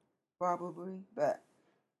care, probably, but.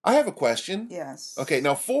 I have a question. Yes. Okay,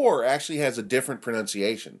 now 4 actually has a different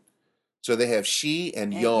pronunciation. So they have shi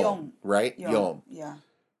and yon, right? Yon. Yeah.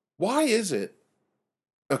 Why is it?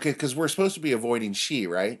 Okay, because we're supposed to be avoiding shi,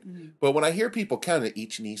 right? But when I hear people kind of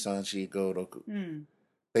ichi ni san shi go roku,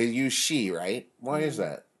 they use shi, right? Why is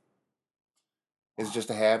that? Is it just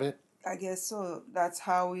a habit? I guess so. That's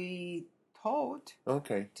how we taught.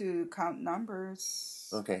 Okay. To count numbers.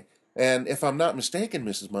 Okay. And if I'm not mistaken,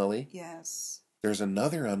 Mrs. Mully. Yes. There's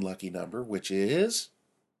another unlucky number, which is?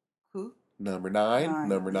 Who? Number 9.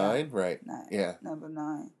 Number 9, right. 9. Yeah. Number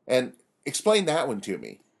 9. And explain that one to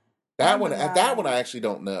me. That one I actually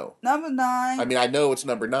don't know. Number 9. I mean, I know it's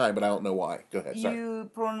number 9, but I don't know why. Go ahead. Sorry. You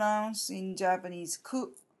pronounce in Japanese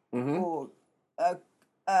ku. Or,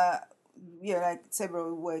 like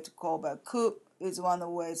several ways to call, but ku is one of the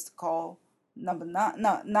ways to call number 9.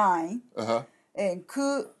 9. And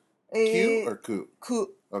ku is... Q or ku? Ku.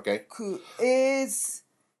 Okay. Ku is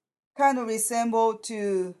kind of resemble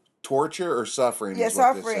to... Torture or suffering is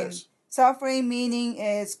suffering. What this says. Suffering meaning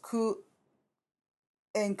is ku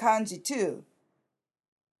in kanji too.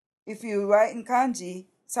 If you write in kanji,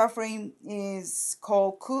 suffering is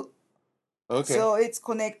called ku. Okay. So it's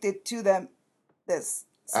connected to this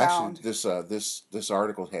sound. Actually, this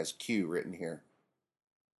article has Q written here.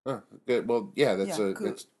 Oh, good. Well, yeah,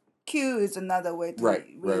 that's Q is another way to right.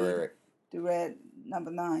 to read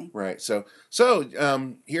number 9. Right. So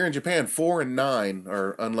here in Japan, 4 and 9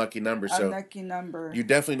 are unlucky numbers. Unlucky number. You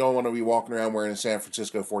definitely don't want to be walking around wearing a San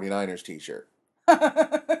Francisco 49ers t-shirt.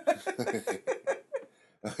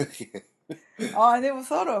 Okay. Oh, I never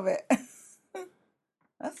thought of it.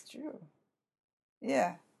 That's true.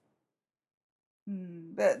 Yeah.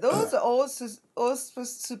 But those are all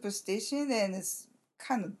superstition, and it's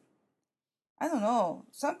kind of, I don't know.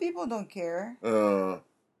 Some people don't care.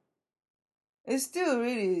 It's still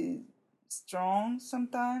really strong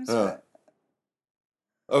sometimes. But...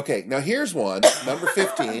 Okay, now here's one. Number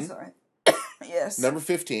 15. Sorry. Yes. Number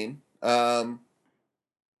 15.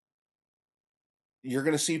 You're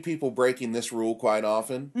going to see people breaking this rule quite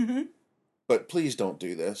often. Mm-hmm. But please don't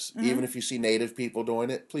do this. Mm-hmm. Even if you see native people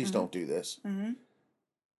doing it, please mm-hmm. don't do this. Mm-hmm.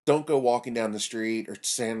 Don't go walking down the street or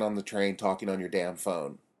standing on the train talking on your damn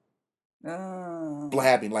phone.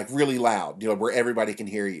 Blabbing, like really loud, where everybody can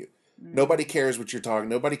hear you. Mm-hmm. Nobody cares what you're talking.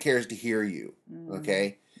 Nobody cares to hear you. Mm-hmm.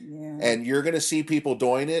 Okay? Yeah. And you're going to see people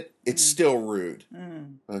doing it. It's still rude.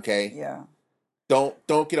 Mm-hmm. Okay? Yeah.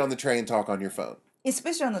 Don't get on the train and talk on your phone.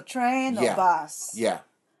 Especially on the train or bus. Yeah.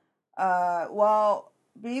 Well,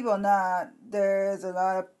 believe it or not, there's a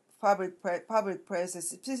lot of public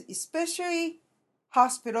places, especially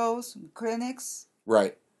hospitals, clinics.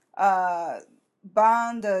 Right.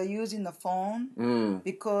 Banned using the phone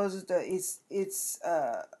because it's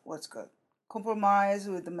what's called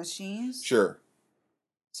compromised with the machines. Sure.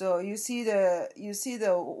 So you see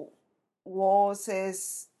the wall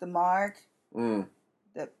says the mark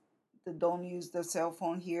that don't use the cell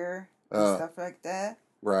phone here and stuff like that.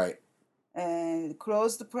 Right. And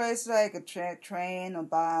close the place like a train or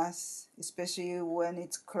bus, especially when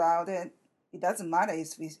it's crowded. It doesn't matter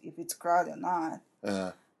if it's crowded or not.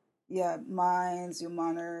 Yeah, you're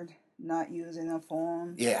monitored, not using a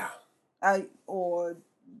phone. Yeah. Or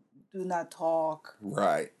do not talk.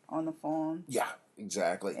 Right. On the phone. Yeah,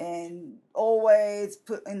 exactly. And always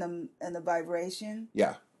put in the vibration.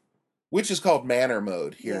 Yeah. Which is called manner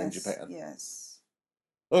mode here in Japan. Yes.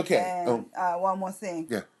 Okay. And one more thing.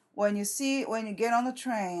 Yeah. When you get on a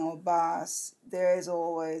train or bus, there is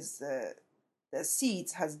always the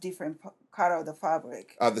seats has different color of the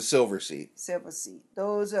fabric. The silver seat. Silver seat.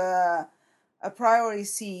 Those are priority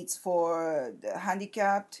seats for the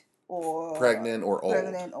handicapped or pregnant or old.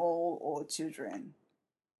 Pregnant or children.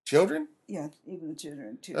 Children? Yeah, even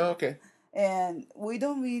children too. Oh, okay. And we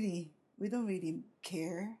don't really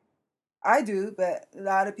care. I do, but a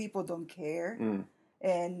lot of people don't care.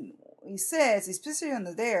 And it says, especially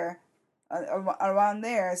around there,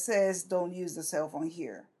 it says don't use the cell phone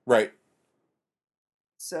here. Right.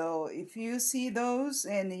 So if you see those,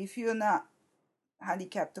 and if you're not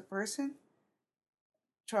handicapped person,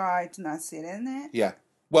 try to not sit in it. Yeah.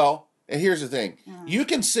 Well, and here's the thing. You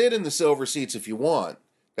can sit in the silver seats if you want.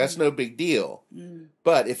 That's no big deal.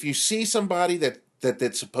 But if you see somebody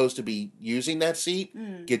that's supposed to be using that seat,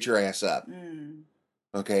 get your ass up.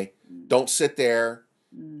 Okay? Don't sit there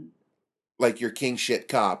like you're king shit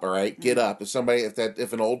cop, all right? Get up.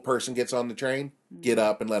 If an old person gets on the train, get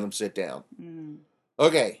up and let them sit down.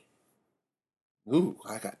 Okay. Ooh,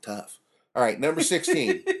 I got tough. All right, number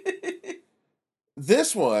 16.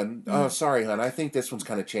 This one, oh, sorry, hon. I think this one's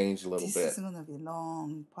kind of changed a little bit. This is going to be a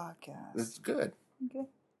long podcast. This is good. Okay.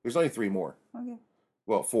 There's only 3 more. Okay.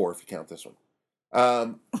 Well, 4 if you count this one.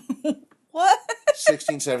 What?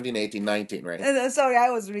 16, 17, 18, 19, right? Sorry, I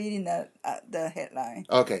was reading the headline.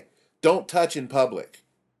 Okay. Don't touch in public.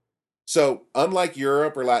 So, unlike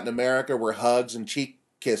Europe or Latin America where hugs and cheek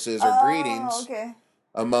kisses are greetings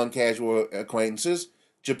among casual acquaintances,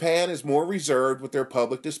 Japan is more reserved with their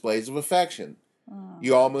public displays of affection.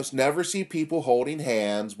 You almost never see people holding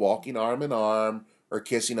hands, walking arm in arm, or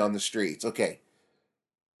kissing on the streets. Okay.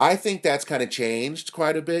 I think that's kind of changed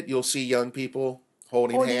quite a bit. You'll see young people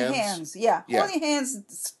holding hands. Yeah. Holding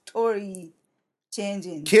hands, story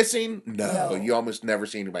changing. Kissing? No. You almost never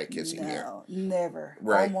see anybody kissing here. No, never.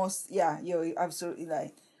 Right. Almost, yeah, you're absolutely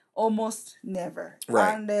right. Almost never.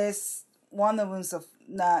 Right. Unless one of them's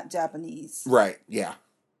not Japanese. Right, yeah.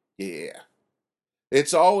 Yeah.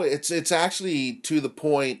 It's actually to the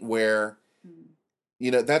point where,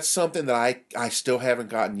 that's something that I still haven't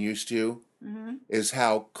gotten used to, is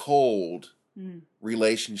how cold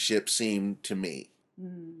relationships seem to me.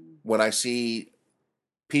 When I see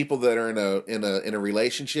people that are in a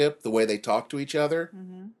relationship, the way they talk to each other,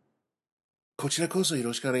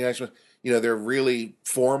 they're really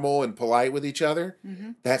formal and polite with each other.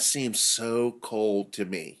 That seems so cold to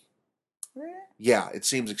me. Really? Yeah, it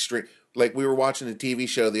seems extreme. Like we were watching a TV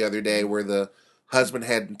show the other day where the husband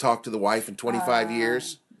hadn't talked to the wife in 25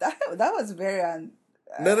 years. That was very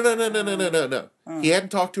No. He hadn't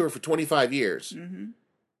talked to her for 25 years.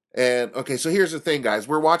 And, okay, so here's the thing, guys.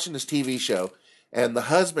 We're watching this TV show, and the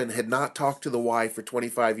husband had not talked to the wife for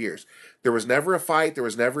 25 years. There was never a fight. There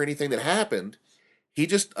was never anything that happened. He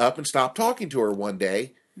just up and stopped talking to her one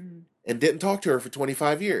day and didn't talk to her for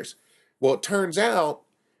 25 years. Well, it turns out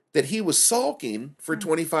that he was sulking for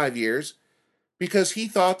 25 years because he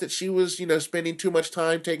thought that she was, spending too much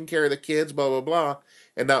time taking care of the kids, blah, blah, blah,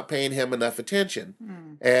 and not paying him enough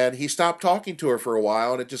attention. And he stopped talking to her for a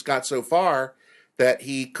while, and it just got so far that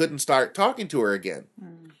he couldn't start talking to her again.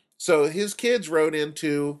 So his kids wrote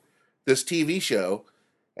into this TV show,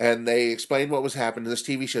 and they explained what was happening. This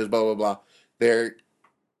TV show is blah, blah, blah.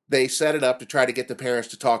 They set it up to try to get the parents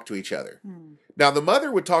to talk to each other. Now, the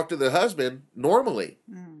mother would talk to the husband normally,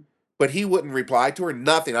 but he wouldn't reply to her,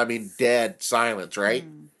 nothing. I mean, dead silence, right?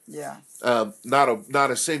 Yeah.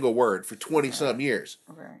 Not a single word for 20-some years.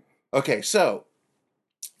 Okay, so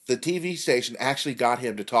the TV station actually got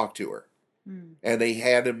him to talk to her. And they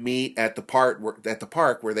had him meet at the park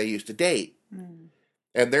where they used to date.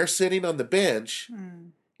 And they're sitting on the bench,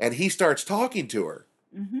 and he starts talking to her.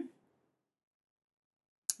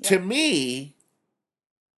 To me,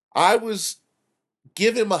 I was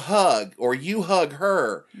give him a hug, or you hug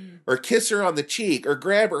her, or kiss her on the cheek, or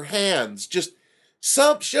grab her hands. Just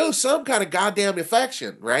show some kind of goddamn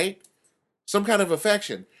affection, right? Some kind of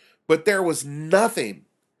affection. But there was nothing.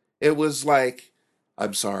 It was like,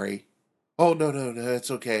 I'm sorry. Oh, no, it's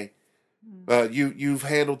okay. You've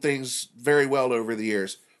handled things very well over the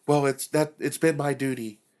years. Well, it's been my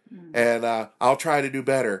duty, and I'll try to do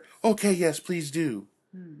better. Okay, yes, please do.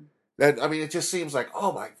 It just seems like,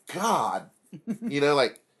 oh my God,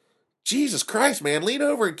 like, Jesus Christ, man, lean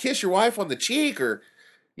over and kiss your wife on the cheek, or,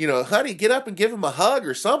 honey, get up and give him a hug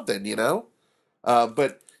or something,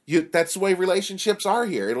 But that's the way relationships are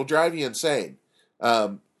here. It'll drive you insane.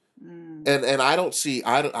 And I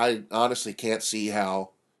honestly can't see how.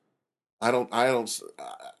 I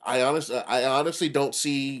honestly don't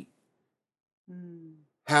see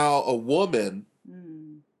how a woman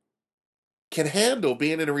can handle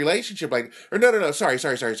being in a relationship like. Or no. Sorry.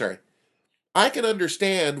 I can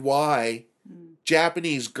understand why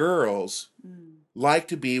Japanese girls like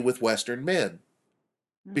to be with Western men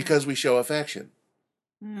because we show affection.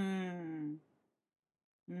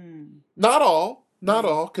 Not all,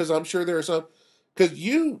 because I'm sure there are some. Because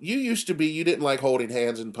you used to be, you didn't like holding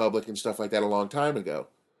hands in public and stuff like that a long time ago.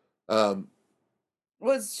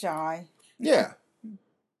 Was shy. Yeah.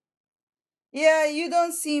 Yeah, you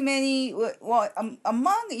don't see many. Well,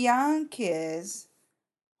 among young kids,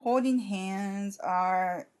 holding hands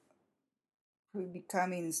are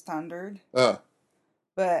becoming standard.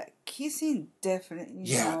 But kissing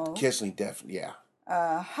definitely. Kissing definitely. Yeah.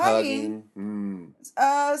 Hugging.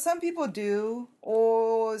 Some people do,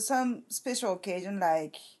 or some special occasion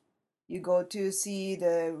like you go to see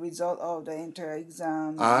the result of the inter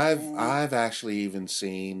exam. I've actually even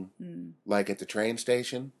seen like at the train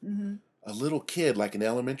station a little kid, like an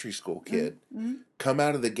elementary school kid, come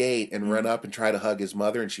out of the gate and run up and try to hug his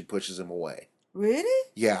mother, and she pushes him away. Really?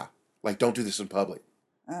 Yeah, like, don't do this in public.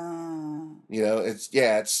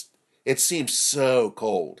 It seems so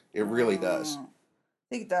cold. It really does. I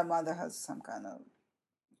think that mother has some kind of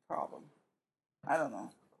problem. I don't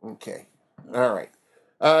know. Okay. All right.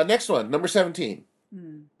 Next one, number 17.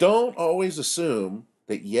 Don't always assume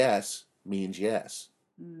that yes means yes.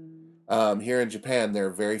 Here in Japan, they're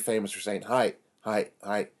very famous for saying hi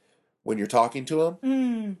when you're talking to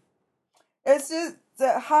them. It's just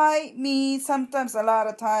the hi means sometimes a lot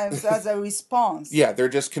of times as a response. Yeah, they're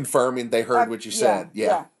just confirming they heard what you said.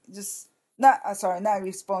 Yeah. Just not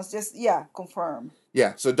response. Just confirm.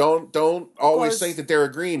 Yeah, so don't always think that they're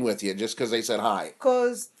agreeing with you just because they said hi.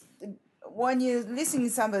 Because when you listen to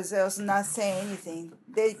somebody else not saying anything,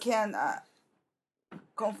 they can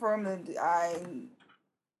confirm that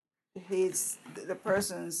the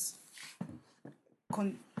person's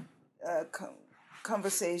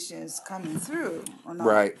conversations coming through or not.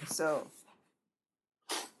 Right. So,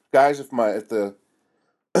 guys, if the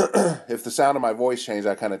if the sound of my voice changed,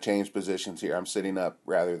 I kind of changed positions here. I'm sitting up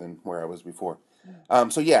rather than where I was before.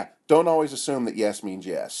 So yeah, don't always assume that yes means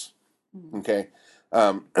yes. Okay.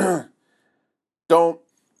 Don't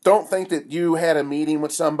think that you had a meeting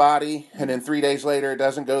with somebody and then 3 days later it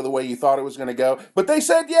doesn't go the way you thought it was going to go, but they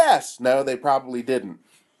said yes. No, they probably didn't.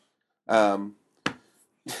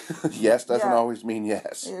 Yes doesn't always mean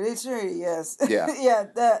yes. Literally, yes. Yeah. Yeah,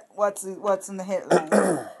 that what's in the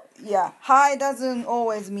headline. Yeah, hi doesn't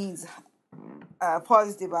always mean a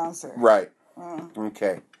positive answer. Right.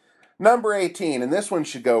 Okay. Number 18, and this one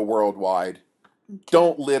should go worldwide. Okay.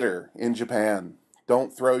 Don't litter in Japan.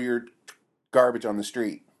 Don't throw your garbage on the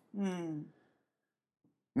street.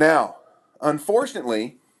 Now,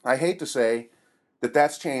 unfortunately, I hate to say that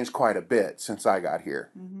that's changed quite a bit since I got here.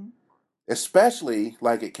 Especially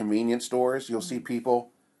like at convenience stores, you'll see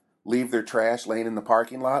people leave their trash laying in the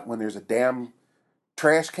parking lot when there's a damn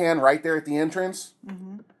trash can right there at the entrance.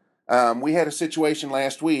 We had a situation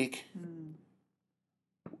last week.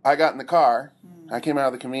 I got in the car. I came out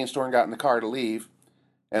of the convenience store and got in the car to leave.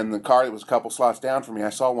 And the car that was a couple slots down from me, I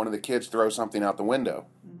saw one of the kids throw something out the window.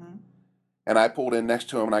 And I pulled in next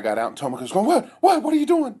to him and I got out and told him, I goes, what are you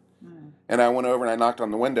doing? And I went over and I knocked on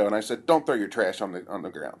the window and I said, don't throw your trash on the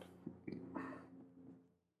ground.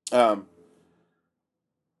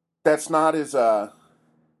 That's not as,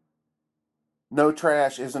 no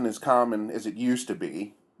trash isn't as common as it used to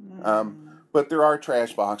be. But there are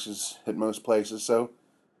trash boxes at most places, so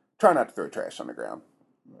try not to throw trash on the ground.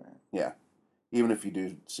 Yeah. Even if you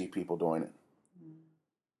do see people doing it.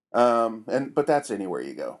 But that's anywhere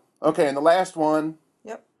you go. Okay, and the last one.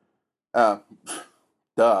 Yep.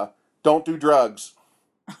 Don't do drugs.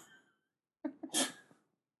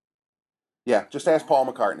 Yeah, just ask Paul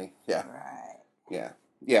McCartney. Yeah. Right. Yeah.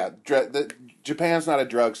 Yeah. Japan's not a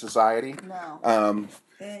drug society. No.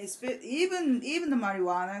 Even the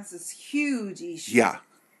marijuana is a huge issue. Yeah.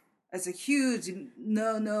 It's a huge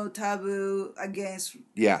no taboo against.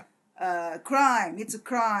 Yeah. Crime. It's a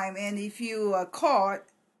crime, and if you are caught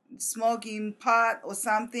smoking pot or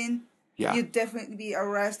something, you'd definitely be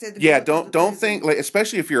arrested. Yeah, don't think, like,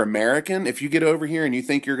 especially if you're American, if you get over here and you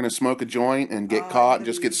think you're going to smoke a joint and get caught and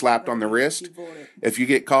just get slapped on the wrist, if you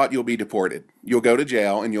get caught, you'll be deported. You'll go to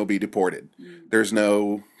jail and you'll be deported.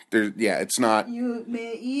 It's not. You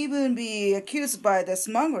may even be accused by the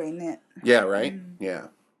smuggling it. Yeah, right? Yeah.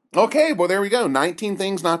 Okay, well, there we go. 19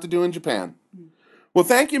 things not to do in Japan. Well,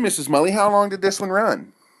 thank you, Mrs. Mully. How long did this one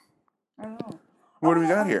run? I don't know. What do we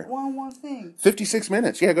got here? One more thing. 56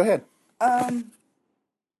 minutes. Yeah, go ahead.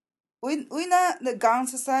 We're not the gun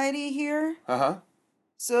society here.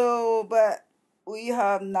 So, but we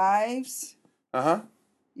have knives.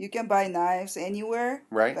 You can buy knives anywhere.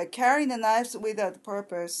 Right. But carrying the knives without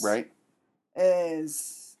purpose. Right.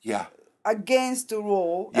 Is. Yeah. Against the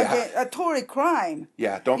rule, a total crime.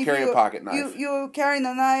 Yeah, don't carry a pocket knife. You're carrying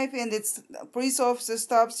a knife, and it's police officer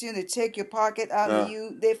stops you. They check your pocket out of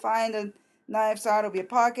you. They find the knives out of your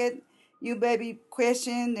pocket. You may be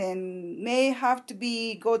questioned and may have to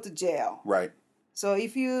go to jail. Right. So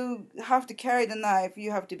if you have to carry the knife,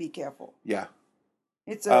 you have to be careful. Yeah.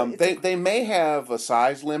 They may have a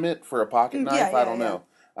size limit for a pocket knife. I don't know.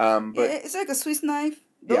 But it's like a Swiss knife.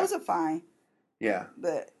 Those are fine. Yeah.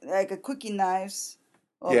 But like a cookie knives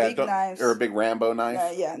or big knives. Or a big Rambo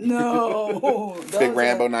knife. No. Big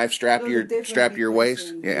Rambo knife strapped to your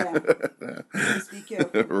waist. Yeah. Just be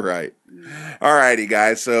careful. Right. All righty,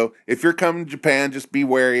 guys. So if you're coming to Japan, just be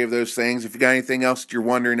wary of those things. If you got anything else that you're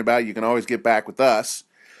wondering about, you can always get back with us.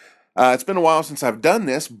 It's been a while since I've done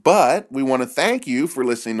this, but we want to thank you for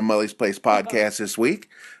listening to Mully's Place Podcast this week.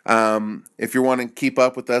 If you want to keep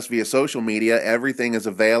up with us via social media, everything is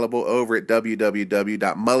available over at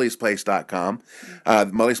www.mullysplace.com.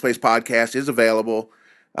 The Mully's Place Podcast is available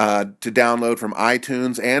to download from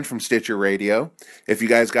iTunes and from Stitcher Radio. If you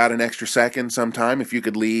guys got an extra second sometime, if you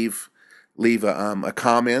could leave a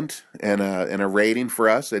comment and a rating for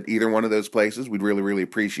us at either one of those places, we'd really, really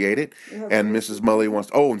appreciate it. And Mrs. Mully wants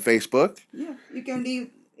and Facebook. Yeah, you can leave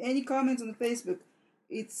any comments on the Facebook.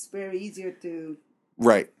 It's very easier to.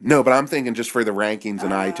 Right. No, but I'm thinking just for the rankings in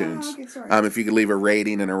iTunes. Okay, sorry. If you could leave a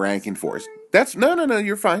rating and a ranking for us. That's no,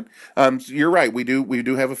 you're fine. You're right. We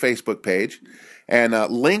do have a Facebook page, and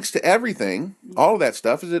links to everything, all of that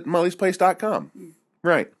stuff is at mullysplace.com.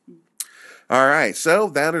 Right. All right, so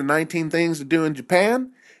that are 19 things to do in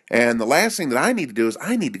Japan. And the last thing that I need to do is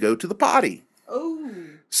I need to go to the potty. Oh.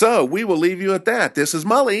 So we will leave you at that. This is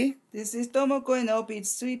Mully. This is Tomoko, and Opie.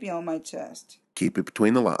 It's sleeping on my chest. Keep it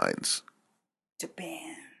between the lines.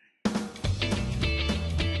 Japan.